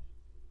like,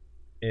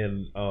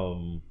 and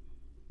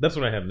that's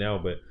what I have now.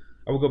 But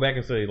I would go back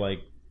and say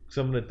like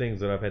some of the things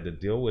that I've had to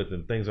deal with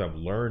and things I've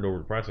learned over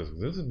the process. 'Cause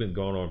this has been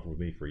going on for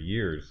me for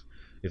years.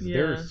 Is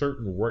there are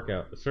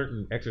Yeah.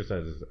 certain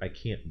exercises I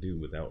can't do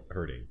without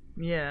hurting,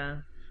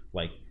 Yeah.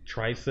 like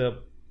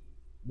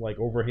like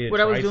overhead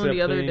What I was doing the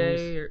tricep other things.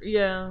 day,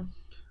 yeah.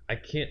 I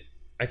can't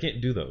I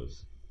can't do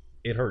those.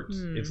 It hurts.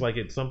 It's Hmm. like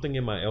it's something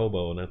in my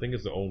elbow, and I think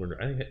it's the ulnar.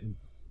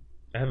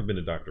 I haven't been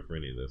a doctor for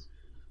any of this.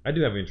 I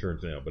do have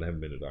insurance now, but I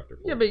haven't been a doctor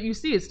Yeah, for it. but you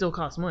see, it still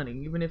costs money,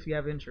 even if you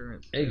have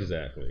insurance.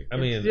 Exactly. I It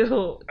mean,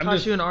 still I'm costs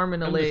just you an arm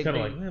and a I'm just leg. kind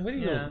of like, man, what are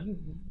you Yeah. gonna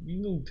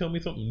you gonna tell me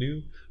something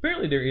new?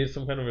 Apparently, there is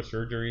some kind of a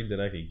surgery that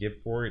I could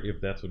get for it if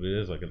that's what it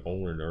is, like an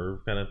ulnar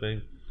nerve kind of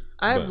thing.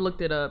 I've But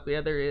looked it up.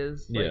 Yeah, there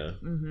is. Like, yeah,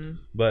 mm-hmm.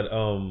 but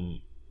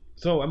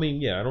so I mean,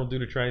 yeah, I don't do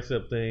the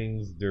tricep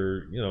things.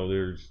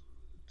 There's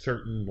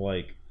certain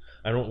like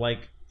I don't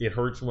like it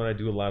hurts when I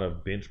do a lot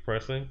of bench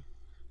pressing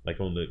like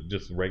on the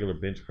just regular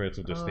bench press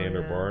with the Oh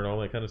standard yeah. bar and all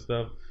that kind of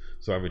stuff.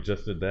 So I've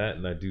adjusted that,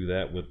 and I do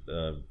that with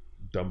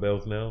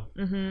dumbbells now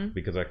Mhm.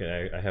 because I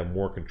have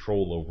more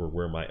control over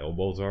where my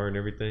elbows are and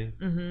everything.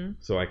 Mhm.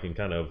 So I can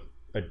kind of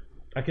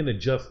I can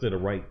adjust it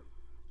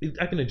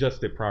I can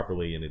adjust it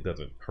properly and it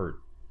doesn't hurt,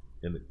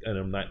 and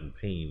I'm not in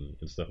pain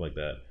and stuff like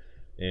that.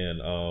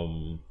 And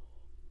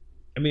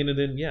I mean, and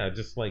then yeah,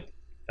 just like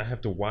I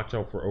have to watch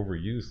out for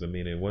overuse. I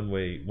mean, in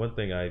one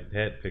thing I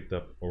had picked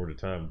up over the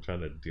time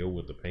trying to deal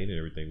with the pain and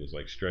everything was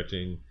like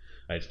stretching.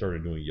 I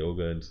started doing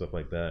yoga and stuff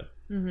like that.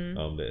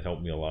 Mhm. That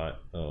helped me a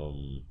lot.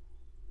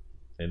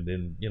 And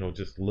then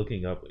just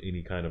looking up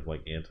any kind of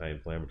like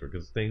anti-inflammatory,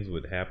 because things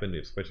would happen,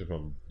 especially if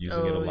I'm using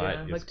it a Oh lot.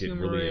 yeah, It's like get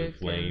really turmeric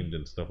inflamed and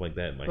and stuff like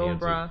that. And my bone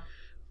hands would broth.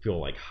 feel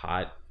like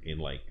hot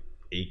and like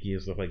achy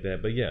and stuff like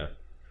that. But yeah,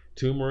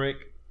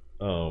 turmeric.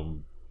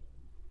 Um,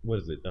 what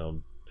is it?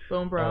 Bone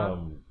broth.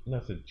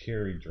 That's a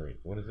cherry drink.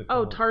 What is it Oh,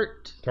 called?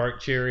 tart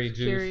Tart cherry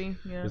juice. cherry.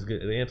 Yeah. It's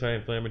good. The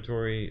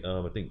anti-inflammatory.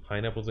 I think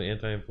pineapple's an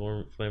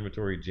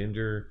anti-inflammatory.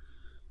 Ginger,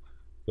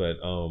 but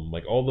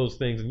like all those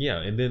things, and yeah,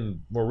 and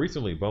then more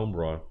recently, bone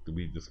broth.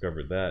 We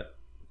discovered that.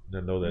 I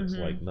know that's Mhm.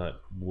 like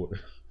not what.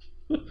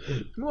 Well,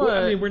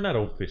 I What? mean, we're not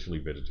officially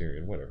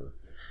vegetarian. Whatever.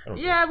 I don't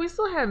care. Yeah, we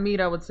still have meat.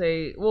 I would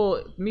say.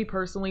 Well, me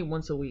personally,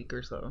 once a week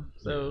or so.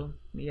 So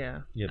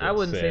yeah, Yeah, I that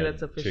wouldn't say sad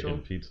that's official. chicken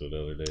pizza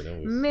the other day.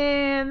 That was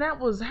Man, that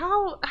was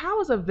how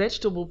is a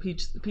vegetable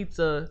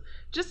pizza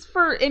just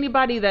for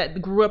anybody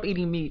that grew up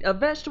eating meat? A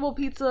vegetable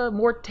pizza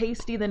more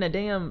tasty than a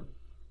damn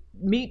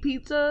meat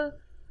pizza?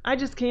 I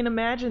just can't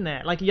imagine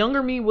that. Like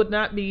younger me would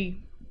not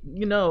be,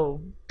 you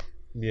know.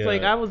 It's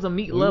like yeah. I was a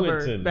meat We went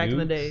lover to back in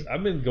the Nukes. day.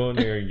 I've been going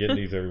there and getting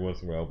these every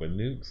once in a while, but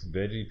Nukes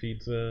veggie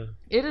pizza.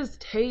 It is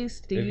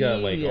tasty. It's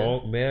got like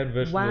all mad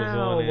vegetables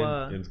on it.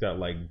 Wow. And it's got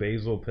like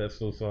basil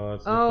pesto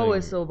sauce. Oh,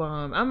 it's so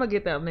bomb. I'm gonna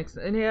get that mixed.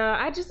 And yeah,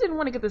 I just didn't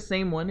want to get the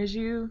same one as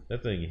you.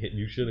 That thing hit.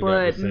 You should have got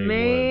But the same one.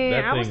 man,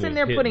 That I was thing sitting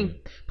there hitting.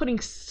 putting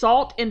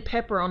salt and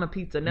pepper on a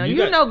pizza. Now You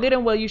you got- know good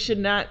and well you should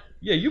not.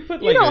 Yeah, you put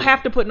You like don't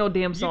have to put no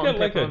damn You salt got and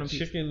like pepper a on a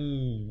pizza.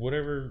 chicken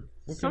whatever.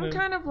 What Some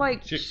kind of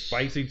like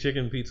spicy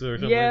chicken pizza or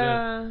something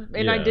yeah,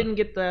 like and I Yeah. didn't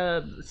get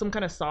some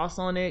kind of sauce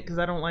on it because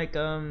I don't like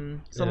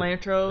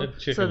cilantro. that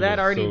chicken So that was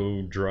already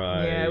so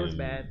dry. Yeah, it was and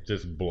bad.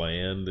 Just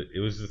bland. It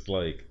was just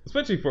like,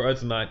 especially for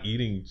us not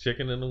eating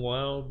chicken in a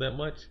while that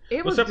much.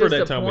 it was Except for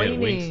that time we had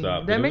disappointing. Wingstop.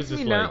 but That it makes was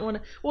me just not like, want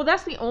to. Well,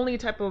 that's the only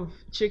type of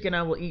chicken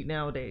I will eat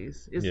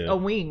nowadays. Is Yeah. a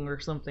wing or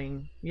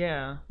something.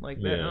 Yeah,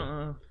 like that.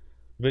 Yeah.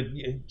 But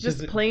yeah,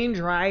 Just plain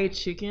dry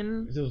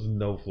chicken. there was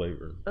no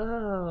flavor.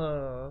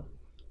 Oh,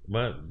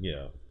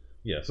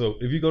 Yeah. So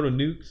if you go to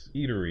Nuke's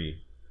Eatery,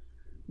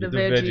 the get the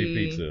veggie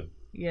pizza.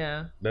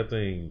 Yeah, That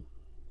thing.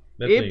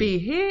 it be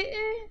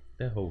hitting.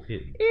 That whole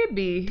hit. It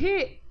be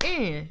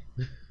hitting.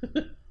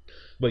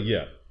 But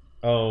yeah.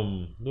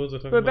 What was I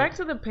talking But about? back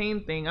to the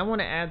pain thing, I want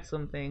to add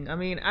something. I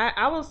mean,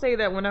 I will say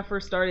that when I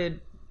first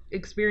started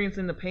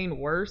experiencing the pain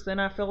worse than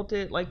I felt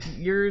it like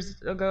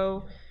years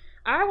ago,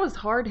 I was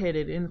hard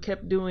headed and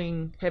kept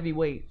doing heavy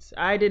weights.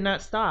 I did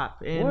not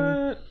stop. And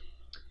What?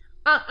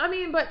 I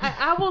mean, but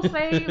I will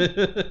say,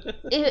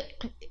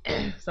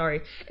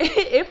 sorry,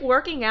 if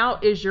working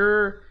out is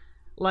your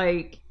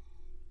like,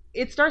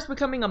 it starts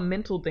becoming a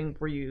mental thing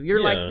for you. You're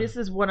Yeah. like, this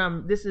is what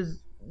I'm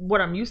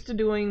used to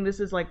doing. This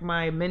is like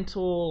my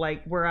mental,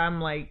 like where I'm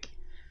like,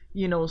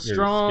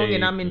 strong and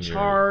escape I'm in and your-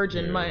 charge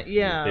and my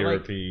your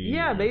like therapy.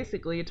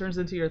 basically it turns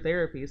into your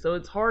therapy. So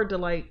it's hard to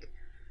like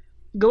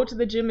go to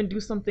the gym and do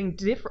something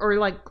different or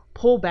like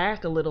pull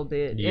back a little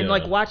bit and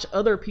like Yeah. watch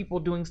other people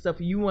doing stuff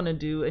you want to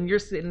do and you're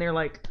sitting there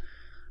like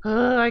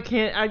I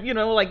can't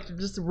like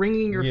just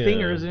wringing your Yeah.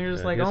 fingers and you're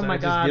just I like, guess oh my I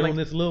just god, get like on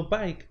this little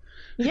bike.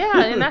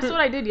 yeah, and that's what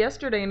I did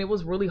yesterday, and it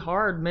was really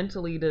hard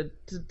mentally to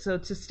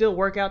still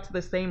work out to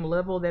the same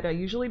level that I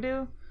usually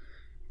do.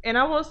 And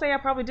I will say I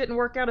probably didn't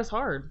work out as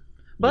hard.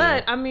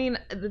 But I mean,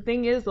 the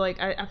thing is, like,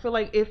 I feel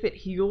like if it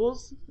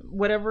heals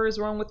whatever is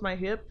wrong with my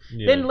hip,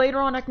 Yeah. then later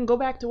on I can go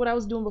back to what I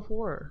was doing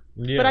before.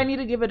 Yeah. But I need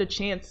to give it a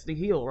chance to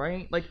heal,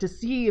 right? Like to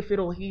see if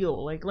it'll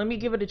heal. Like let me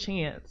give it a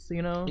chance,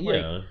 Like,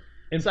 Yeah.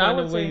 And so I find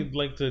a would way say-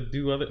 like to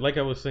do other, like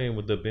I was saying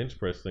with the bench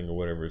press thing or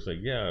whatever. It's like,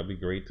 yeah, it'd be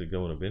great to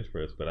go on a bench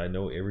press, but I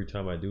know every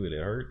time I do it,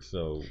 it hurts.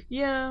 So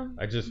yeah.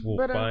 I just will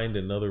But, find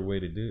another way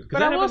to do it. 'Cause But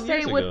that I will happened say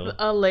years with ago.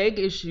 a leg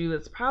issue,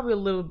 it's probably a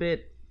little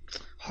bit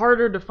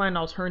harder to find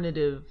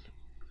alternative.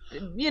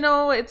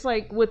 It's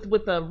like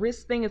with a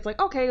wrist thing, it's like,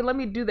 okay, let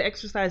me do the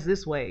exercise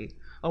this way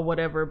or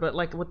whatever. But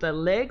like with the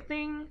leg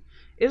thing,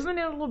 isn't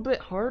it a little bit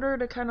harder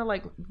to kind of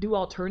like do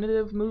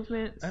alternative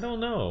movements? I don't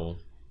know.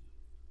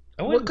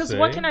 I wouldn't Because say.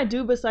 what can I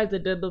do besides the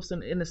deadlifts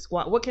and the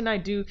squat? What can I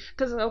do?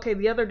 Because okay,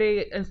 the other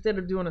day instead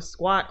of doing a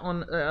squat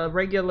on a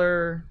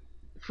regular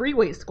free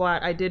weight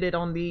squat, I did it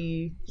on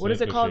the what is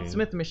Smith it called, machine.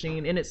 Smith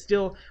machine, and it's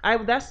still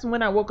that's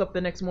when I woke up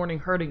the next morning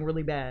hurting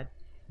really bad.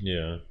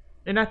 Yeah.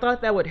 And I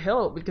thought that would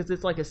help because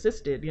it's like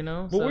assisted,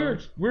 But so.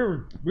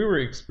 we were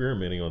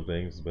experimenting on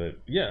things, but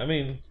yeah, I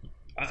mean,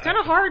 It's kind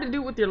of hard to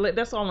do with your leg.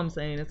 That's all I'm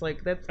saying. It's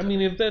like that's. I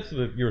mean, if that's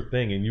your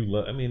thing, and you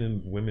love, I mean,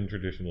 and women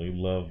traditionally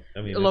love,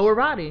 I mean, lower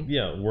body.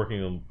 Yeah,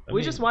 working on.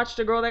 We just watched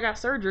a girl that got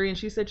surgery, and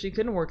she said she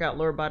couldn't work out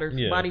lower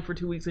body for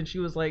 2 weeks, and she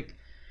was like,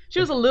 she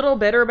was a little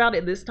better about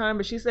it this time,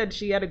 but she said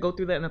she had to go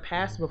through that in the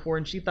past before,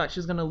 and she thought she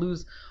was gonna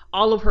lose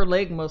all of her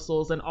leg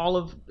muscles and all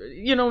of,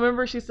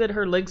 remember she said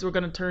her legs were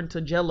gonna turn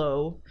to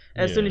jello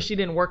as soon as she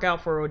didn't work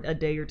out for a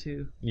day or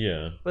two.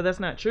 Yeah. But that's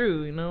not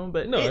true,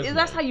 But no,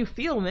 that's how you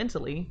feel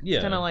mentally. Yeah.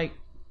 It's kind of like.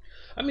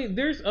 I mean,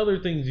 there's other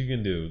things you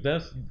can do.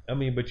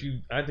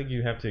 I think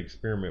you have to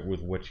experiment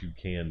with what you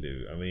can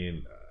do. I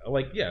mean,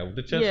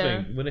 the chest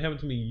thing. When it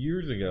happened to me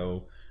years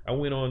ago, I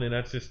went on and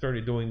I just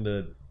started doing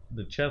the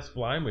chest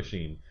fly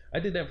machine. I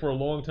did that for a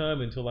long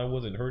time until I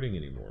wasn't hurting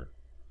anymore.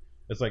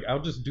 It's like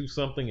I'll just do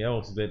something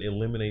else that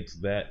eliminates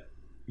that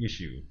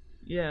issue.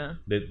 Yeah.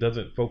 That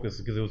doesn't focus,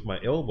 because it was my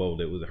elbow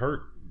that was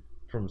hurt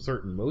from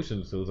certain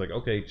motions. So it was like,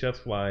 okay,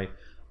 chest fly.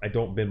 I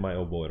don't bend my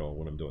elbow at all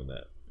when I'm doing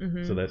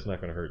that, so that's not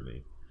going to hurt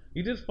me.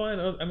 You just find,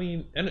 I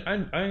mean, and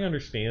I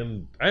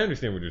understand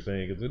what you're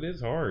saying, because it is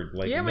hard.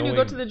 Like, when you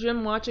go to the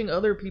gym watching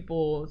other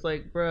people, it's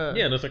like, bruh.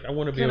 Yeah, and it's like, I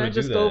want to be able to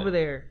do that. Can I just go over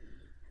there?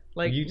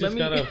 Like, you just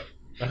gotta.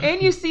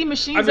 And you see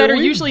machines that are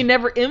usually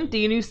never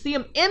empty, and you see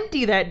them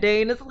empty that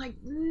day, and it's like,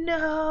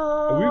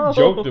 no. We've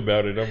joked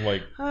about it. I'm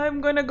like, I'm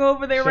gonna go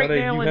over there right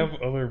now. You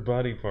have other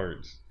body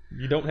parts.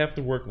 You don't have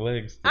to work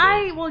legs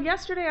today.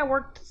 Yesterday I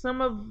worked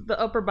some of the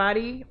upper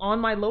body on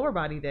my lower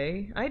body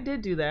day. I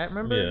did do that.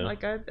 Remember? Yeah.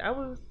 Like I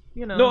was.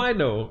 No, I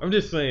know. I'm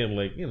just saying,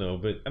 like,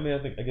 but I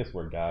mean, I guess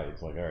we're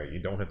guys. Like, all right, you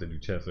don't have to do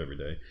chest every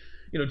day.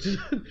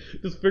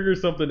 Just figure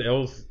something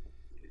else.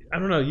 I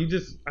don't know.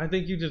 I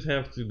think you just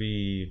have to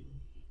be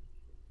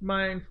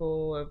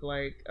mindful of,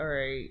 like, all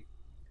right,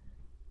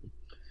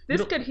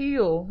 this could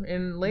heal,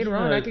 and later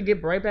on I could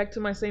get right back to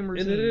my same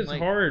routine. And it is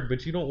hard,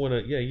 but you don't want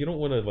to. Yeah, you don't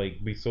want to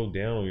like be so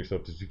down on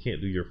yourself that you can't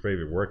do your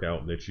favorite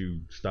workout, that you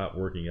stop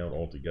working out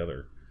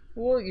altogether.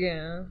 Well,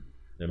 yeah.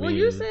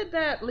 You said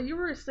that, like, you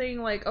were saying,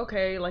 like,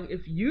 okay, like,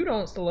 if you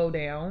don't slow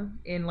down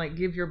and, like,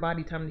 give your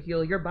body time to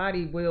heal, your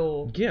body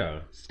will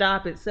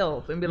stop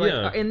itself and be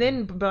like, and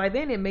then by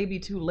then it may be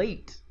too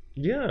late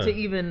to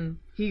even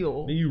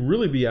heal. And you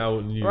really be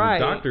out, and your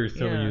doctor's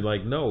telling you,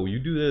 like, no, you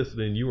do this,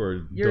 then you're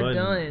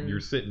done. You're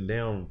sitting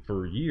down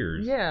for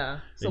years.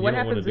 Yeah. So what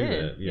happens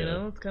then?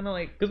 It's kind of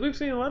like, because we've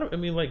seen a lot of, I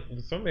mean, like,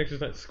 some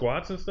exercise,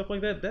 squats and stuff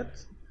like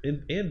that.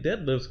 And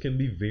deadlifts can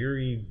be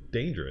very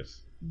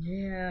dangerous.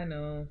 Yeah, I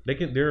know.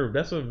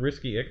 That's a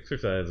risky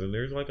exercise, and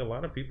there's like a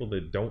lot of people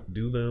that don't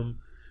do them,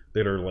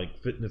 that are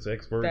like fitness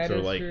experts, or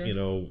like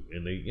true.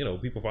 And they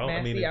people follow.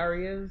 Massey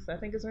Arias, I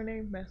think is her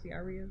name, Massey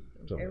Arias,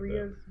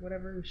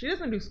 whatever. She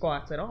doesn't do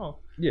squats at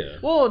all. Yeah.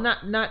 Well,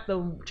 not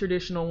the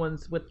traditional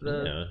ones with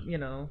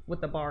the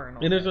with the bar and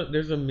all. And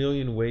there's a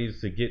million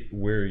ways to get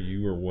where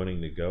you are wanting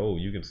to go.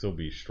 You can still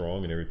be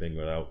strong and everything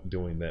without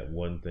doing that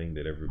one thing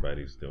that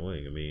everybody's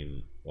doing. I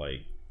mean,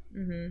 like.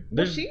 Mm-hmm.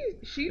 Well, she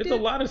it's did. A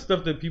lot of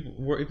stuff that people,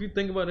 if you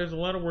think about it, there's a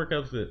lot of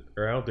workouts that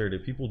are out there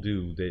that people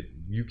do that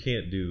you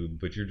can't do,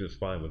 but you're just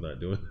fine with not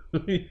doing.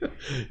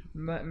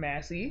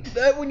 Massey,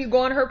 when you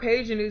go on her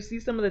page and you see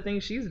some of the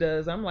things she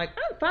does, I'm like,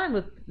 I'm fine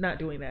with not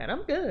doing that.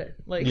 I'm good.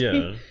 Like,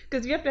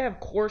 because you have to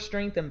have core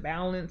strength and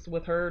balance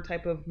with her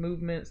type of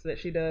movements that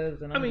she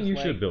does. And you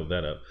should build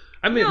that up.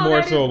 I meant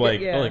more so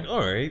like, all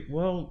right,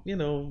 well, you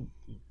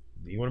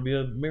want to be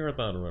a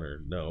marathon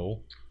runner?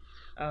 No.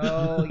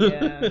 Oh,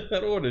 yeah. I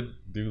don't want to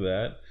do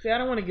that. See, I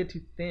don't want to get too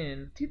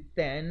thin.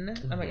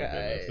 Oh my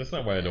god. That's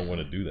not why I don't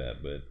want to do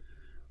that, but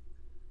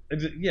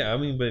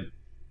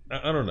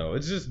but I don't know.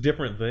 It's just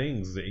different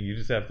things that you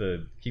just have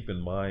to keep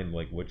in mind,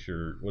 like what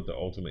the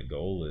ultimate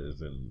goal is,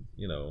 and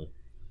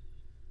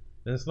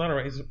and it's not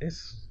alright.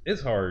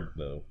 It's hard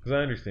though, because I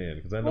understand,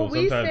 because I know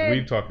sometimes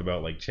we've talked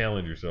about like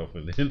challenge yourself,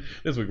 and then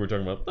this week we're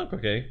talking about, look,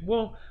 okay,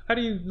 well, how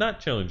do you not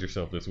challenge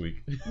yourself this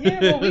week?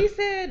 Yeah, well, we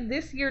said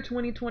this year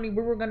 2020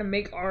 we were gonna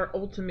make our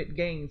ultimate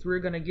gains. We were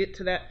gonna get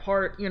to that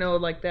part,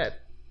 like that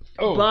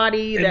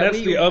body. And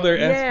that's the other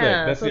aspect.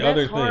 Yeah, that's so the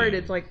other hard.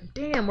 thing. It's like,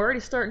 damn, we're already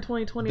starting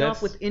 2020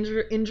 off with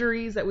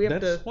injuries that we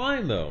have to. That's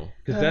fine though,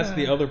 because that's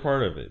the other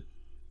part of it.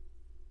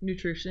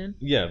 Nutrition.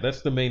 Yeah,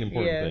 that's the main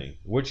important thing.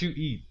 What you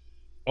eat.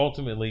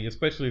 Ultimately,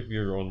 especially if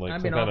you're on like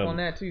I've some been kind off of on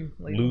that too,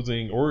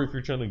 losing, or if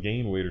you're trying to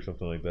gain weight or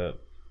something like that.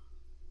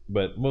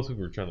 But most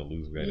people are trying to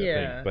lose weight,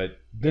 I think. But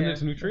then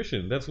it's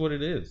nutrition. That's what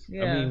it is.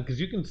 Yeah. I mean,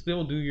 because you can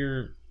still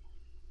do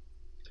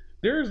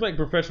there's like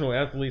professional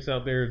athletes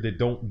out there that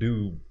don't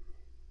do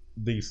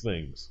these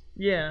things.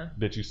 Yeah.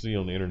 That you see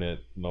on the internet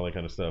and all that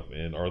kind of stuff.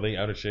 And are they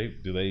out of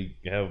shape? Do they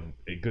have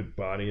a good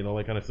body and all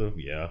that kind of stuff?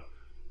 Yeah.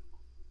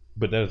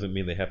 But that doesn't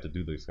mean they have to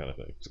do these kind of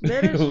things.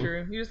 That is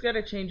true. You just got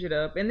to change it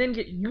up, and then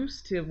get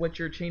used to what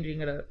you're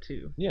changing it up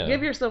to. Yeah.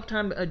 Give yourself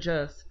time to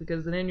adjust,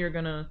 because then you're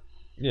gonna.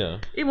 Yeah.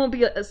 It won't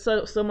be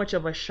so much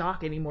of a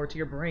shock anymore to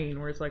your brain,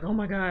 where it's like, oh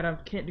my god, I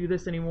can't do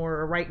this anymore,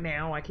 or right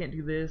now I can't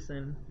do this,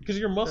 and. Because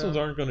your muscles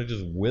aren't going to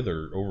just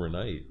wither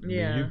overnight.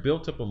 Yeah. I mean, you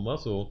built up a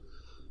muscle.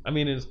 I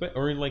mean,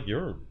 or in like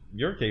your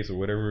case or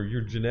whatever,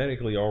 you're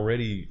genetically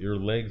already your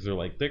legs are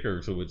like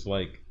thicker, so it's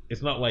like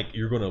it's not like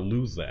you're gonna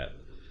lose that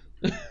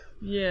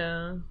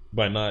Yeah.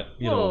 by not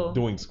Well,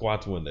 doing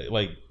squats one day.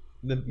 Like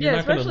you're yeah,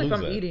 not gonna especially if lose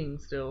I'm that. eating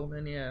still,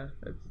 then yeah.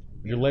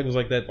 Your leg was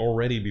like that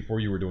already before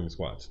you were doing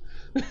squats,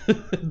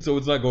 so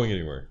it's not going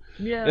anywhere.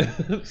 Yeah.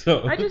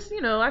 So I just,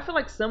 I feel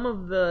like some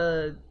of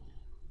the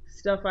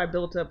stuff I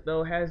built up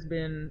though has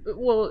been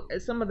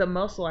some of the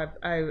muscle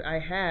I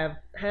have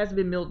has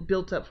been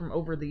built up from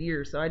over the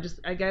years. So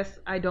I guess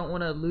I don't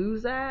want to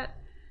lose that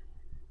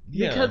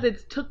yeah, because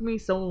it took me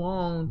so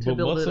long to but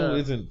build it muscle up.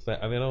 isn't fat.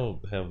 I mean, I don't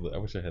have. I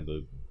wish I had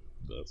the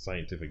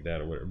scientific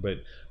data or whatever, but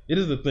it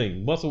is the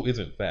thing. Muscle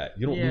isn't fat.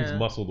 You don't lose Yeah.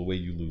 muscle the way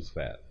you lose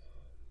fat.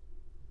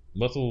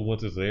 Muscle,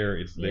 once it's there,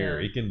 it's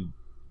there. Yeah. It can,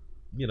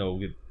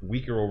 get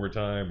weaker over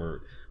time,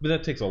 but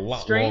that takes a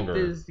lot Strength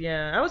longer. is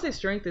I would say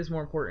strength is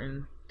more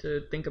important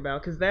to think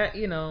about because that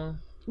I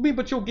mean,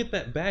 but you'll get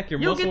that back. Your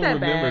You'll muscle get that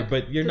will remember, back,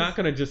 but you're not 'cause-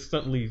 gonna just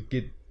suddenly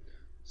get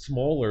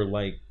smaller,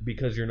 like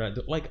because you're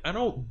not like I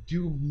don't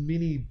do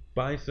many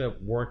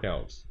bicep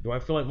workouts. Do I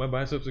feel like my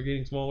biceps are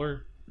getting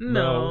smaller?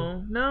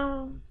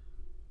 no.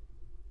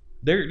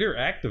 They're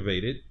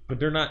activated, but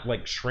they're not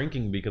like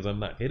shrinking because I'm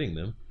not hitting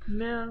them.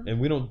 No. And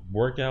we don't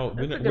work out.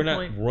 That's a We're good not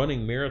point.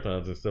 running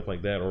marathons and stuff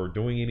like that, or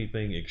doing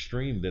anything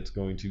extreme that's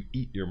going to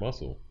eat your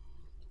muscle.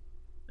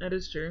 That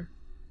is true.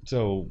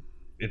 So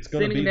it's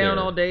going to Sitting be down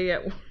there. all day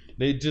at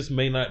They just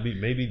may not be.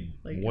 Maybe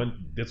Like-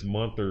 this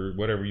month or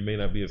whatever, you may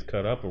not be as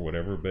cut up or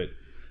whatever. But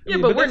Yeah,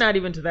 but we're not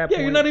even to that point.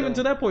 Yeah, you're not even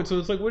so- to that point. So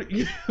it's like, what are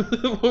you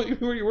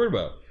worried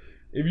about?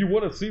 If you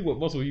want to see what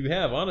muscle you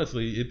have,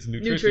 honestly, it's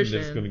nutrition.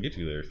 That's going to get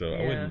you there. So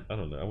Yeah. I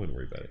don't know. I wouldn't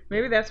worry about it.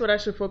 Maybe that's what I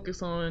should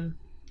focus on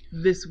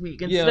this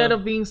week instead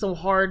of being so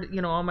hard,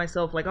 on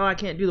myself. Like, oh, I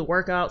can't do the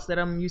workouts that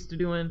I'm used to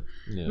doing.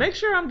 Yeah. Make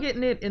sure I'm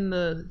getting it in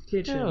the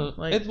kitchen. Yeah,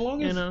 Like, as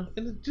long as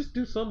and just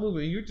do some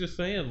movement. You're just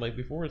saying like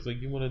before, it's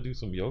like you want to do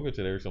some yoga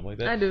today or something like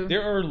that. I do.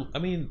 There are. I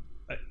mean,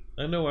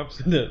 I know I've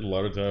said that a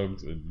lot of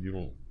times, and you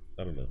don't.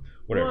 I don't know.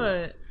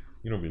 Whatever. What?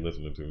 You don't be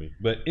listening to me.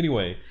 But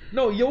anyway,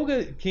 no,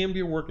 yoga can be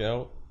a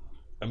workout.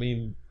 I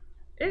mean,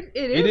 It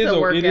is a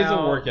workout. It is a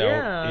workout,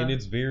 yeah. and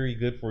it's very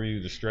good for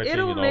you. The stretching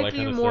It'll and all that make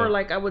kind you of more stuff.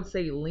 like I would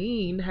say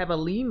lean, have a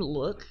lean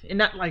look, and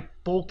not like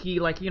bulky.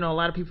 Like a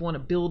lot of people want to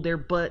build their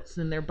butts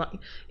and their body.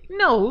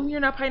 No, you're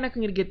not probably not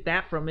going to get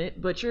that from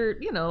it, but you're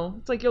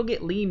it's like you'll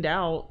get leaned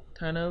out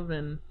kind of,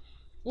 and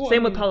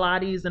same with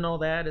Pilates and all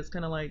that. It's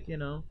kind of like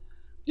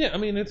Yeah, I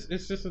mean it's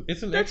just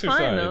it's an That's exercise.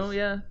 fine though.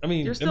 Yeah. I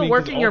mean, You're still 'cause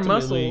working your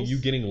ultimately, muscles. You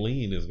getting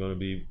lean is going to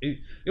be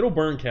it'll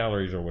burn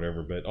calories or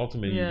whatever, but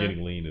ultimately Yeah. you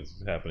getting lean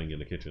is happening in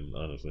the kitchen,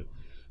 honestly.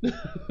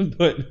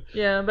 But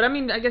Yeah, but I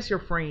mean, I guess your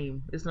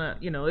frame is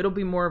not. It'll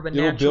be more of a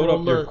it'll natural build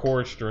up your look.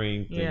 core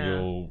strength, Yeah.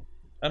 and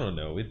I don't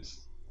know.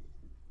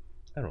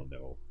 I don't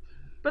know.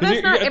 But 'Cause that's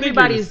I not think you're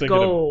everybody's just thinking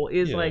of- goal.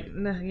 Is yeah. like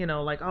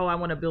like oh, I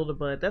want to build a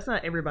butt. That's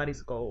not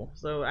everybody's goal.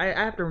 So I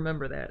have to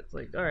remember that. It's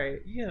like all right.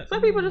 Yeah,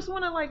 Some people just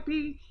want to like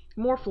be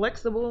more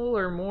flexible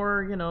or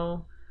more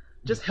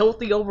just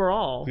healthy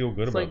overall. Feel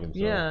good It's about like, themselves.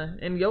 Yeah,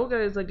 and yoga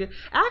is a good.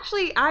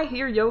 Actually, I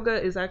hear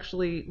yoga is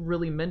actually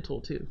really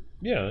mental too.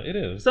 Yeah, it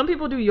is. Some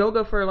people do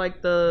yoga for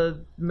like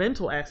the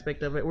mental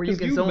aspect of it, where you 'Cause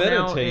can you zone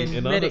meditate, out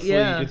and honestly,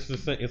 yeah, it's the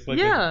same. It's like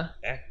Yeah. an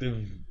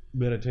active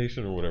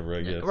meditation or whatever,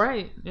 I guess.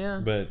 right,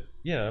 yeah. But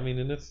yeah, I mean,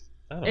 and it's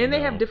I don't know. And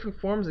they have different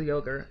forms of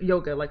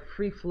yoga like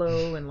free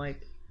flow and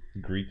like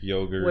Greek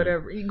yogurt,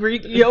 whatever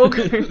Greek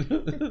yogurt.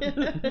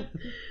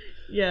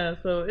 Yeah,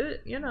 so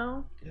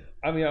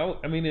I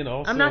mean, and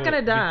also I'm not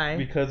gonna die.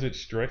 because it's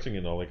stretching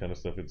and all that kind of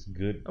stuff. It's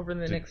good over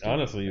the next.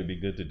 Honestly, it'd be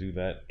good to do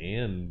that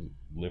and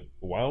lift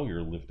while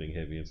you're lifting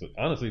heavy. And so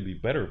honestly, it'd be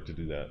better to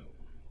do that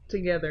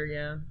Together,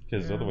 yeah.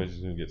 because Yeah. otherwise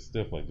you're gonna get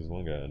stiff. Like this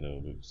one guy I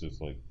know that's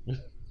just like, I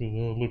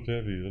lift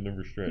heavy, I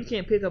never stretch. You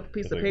can't pick up a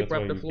piece It's of like, paper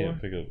that's off the why floor. You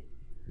can't pick up.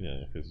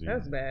 Yeah, because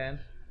That's bad.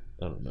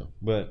 I don't know,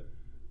 but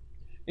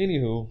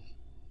anywho,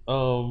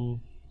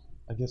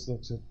 I guess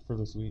that's it for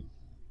this week.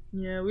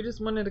 Yeah, we just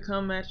wanted to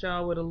come at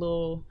y'all with a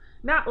little,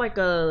 not like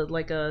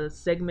a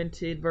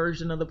segmented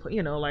version of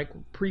the, like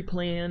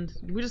pre-planned.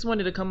 We just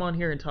wanted to come on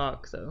here and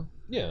talk, so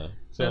Yeah,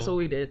 so that's what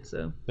we did.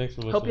 So thanks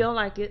for listening. hope y'all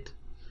like it.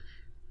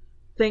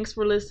 Thanks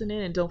for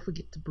listening, and don't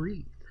forget to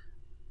breathe.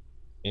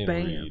 and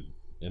Bam. read.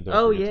 And don't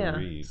Oh forget yeah, to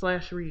read.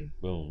 /read.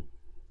 Boom.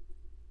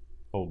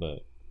 Hold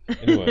that.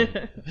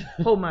 Anyway.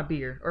 Hold my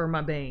beer or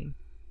my bane.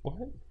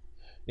 What?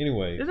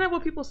 Anyway. Isn't that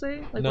what people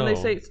say? Like No. when they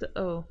say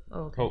oh,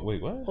 okay. Oh,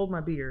 wait, what? Hold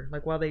my beer.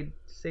 Like while they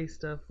say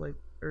stuff like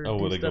or Oh,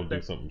 do well, they stuff go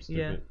do something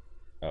stupid.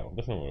 Yeah. Oh,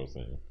 that's not what I was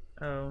saying.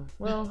 Oh,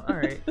 well, all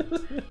right.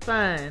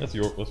 Fine. That's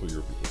what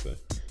your people say.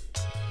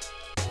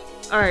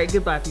 All right,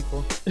 goodbye,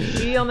 people.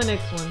 See you on the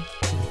next one.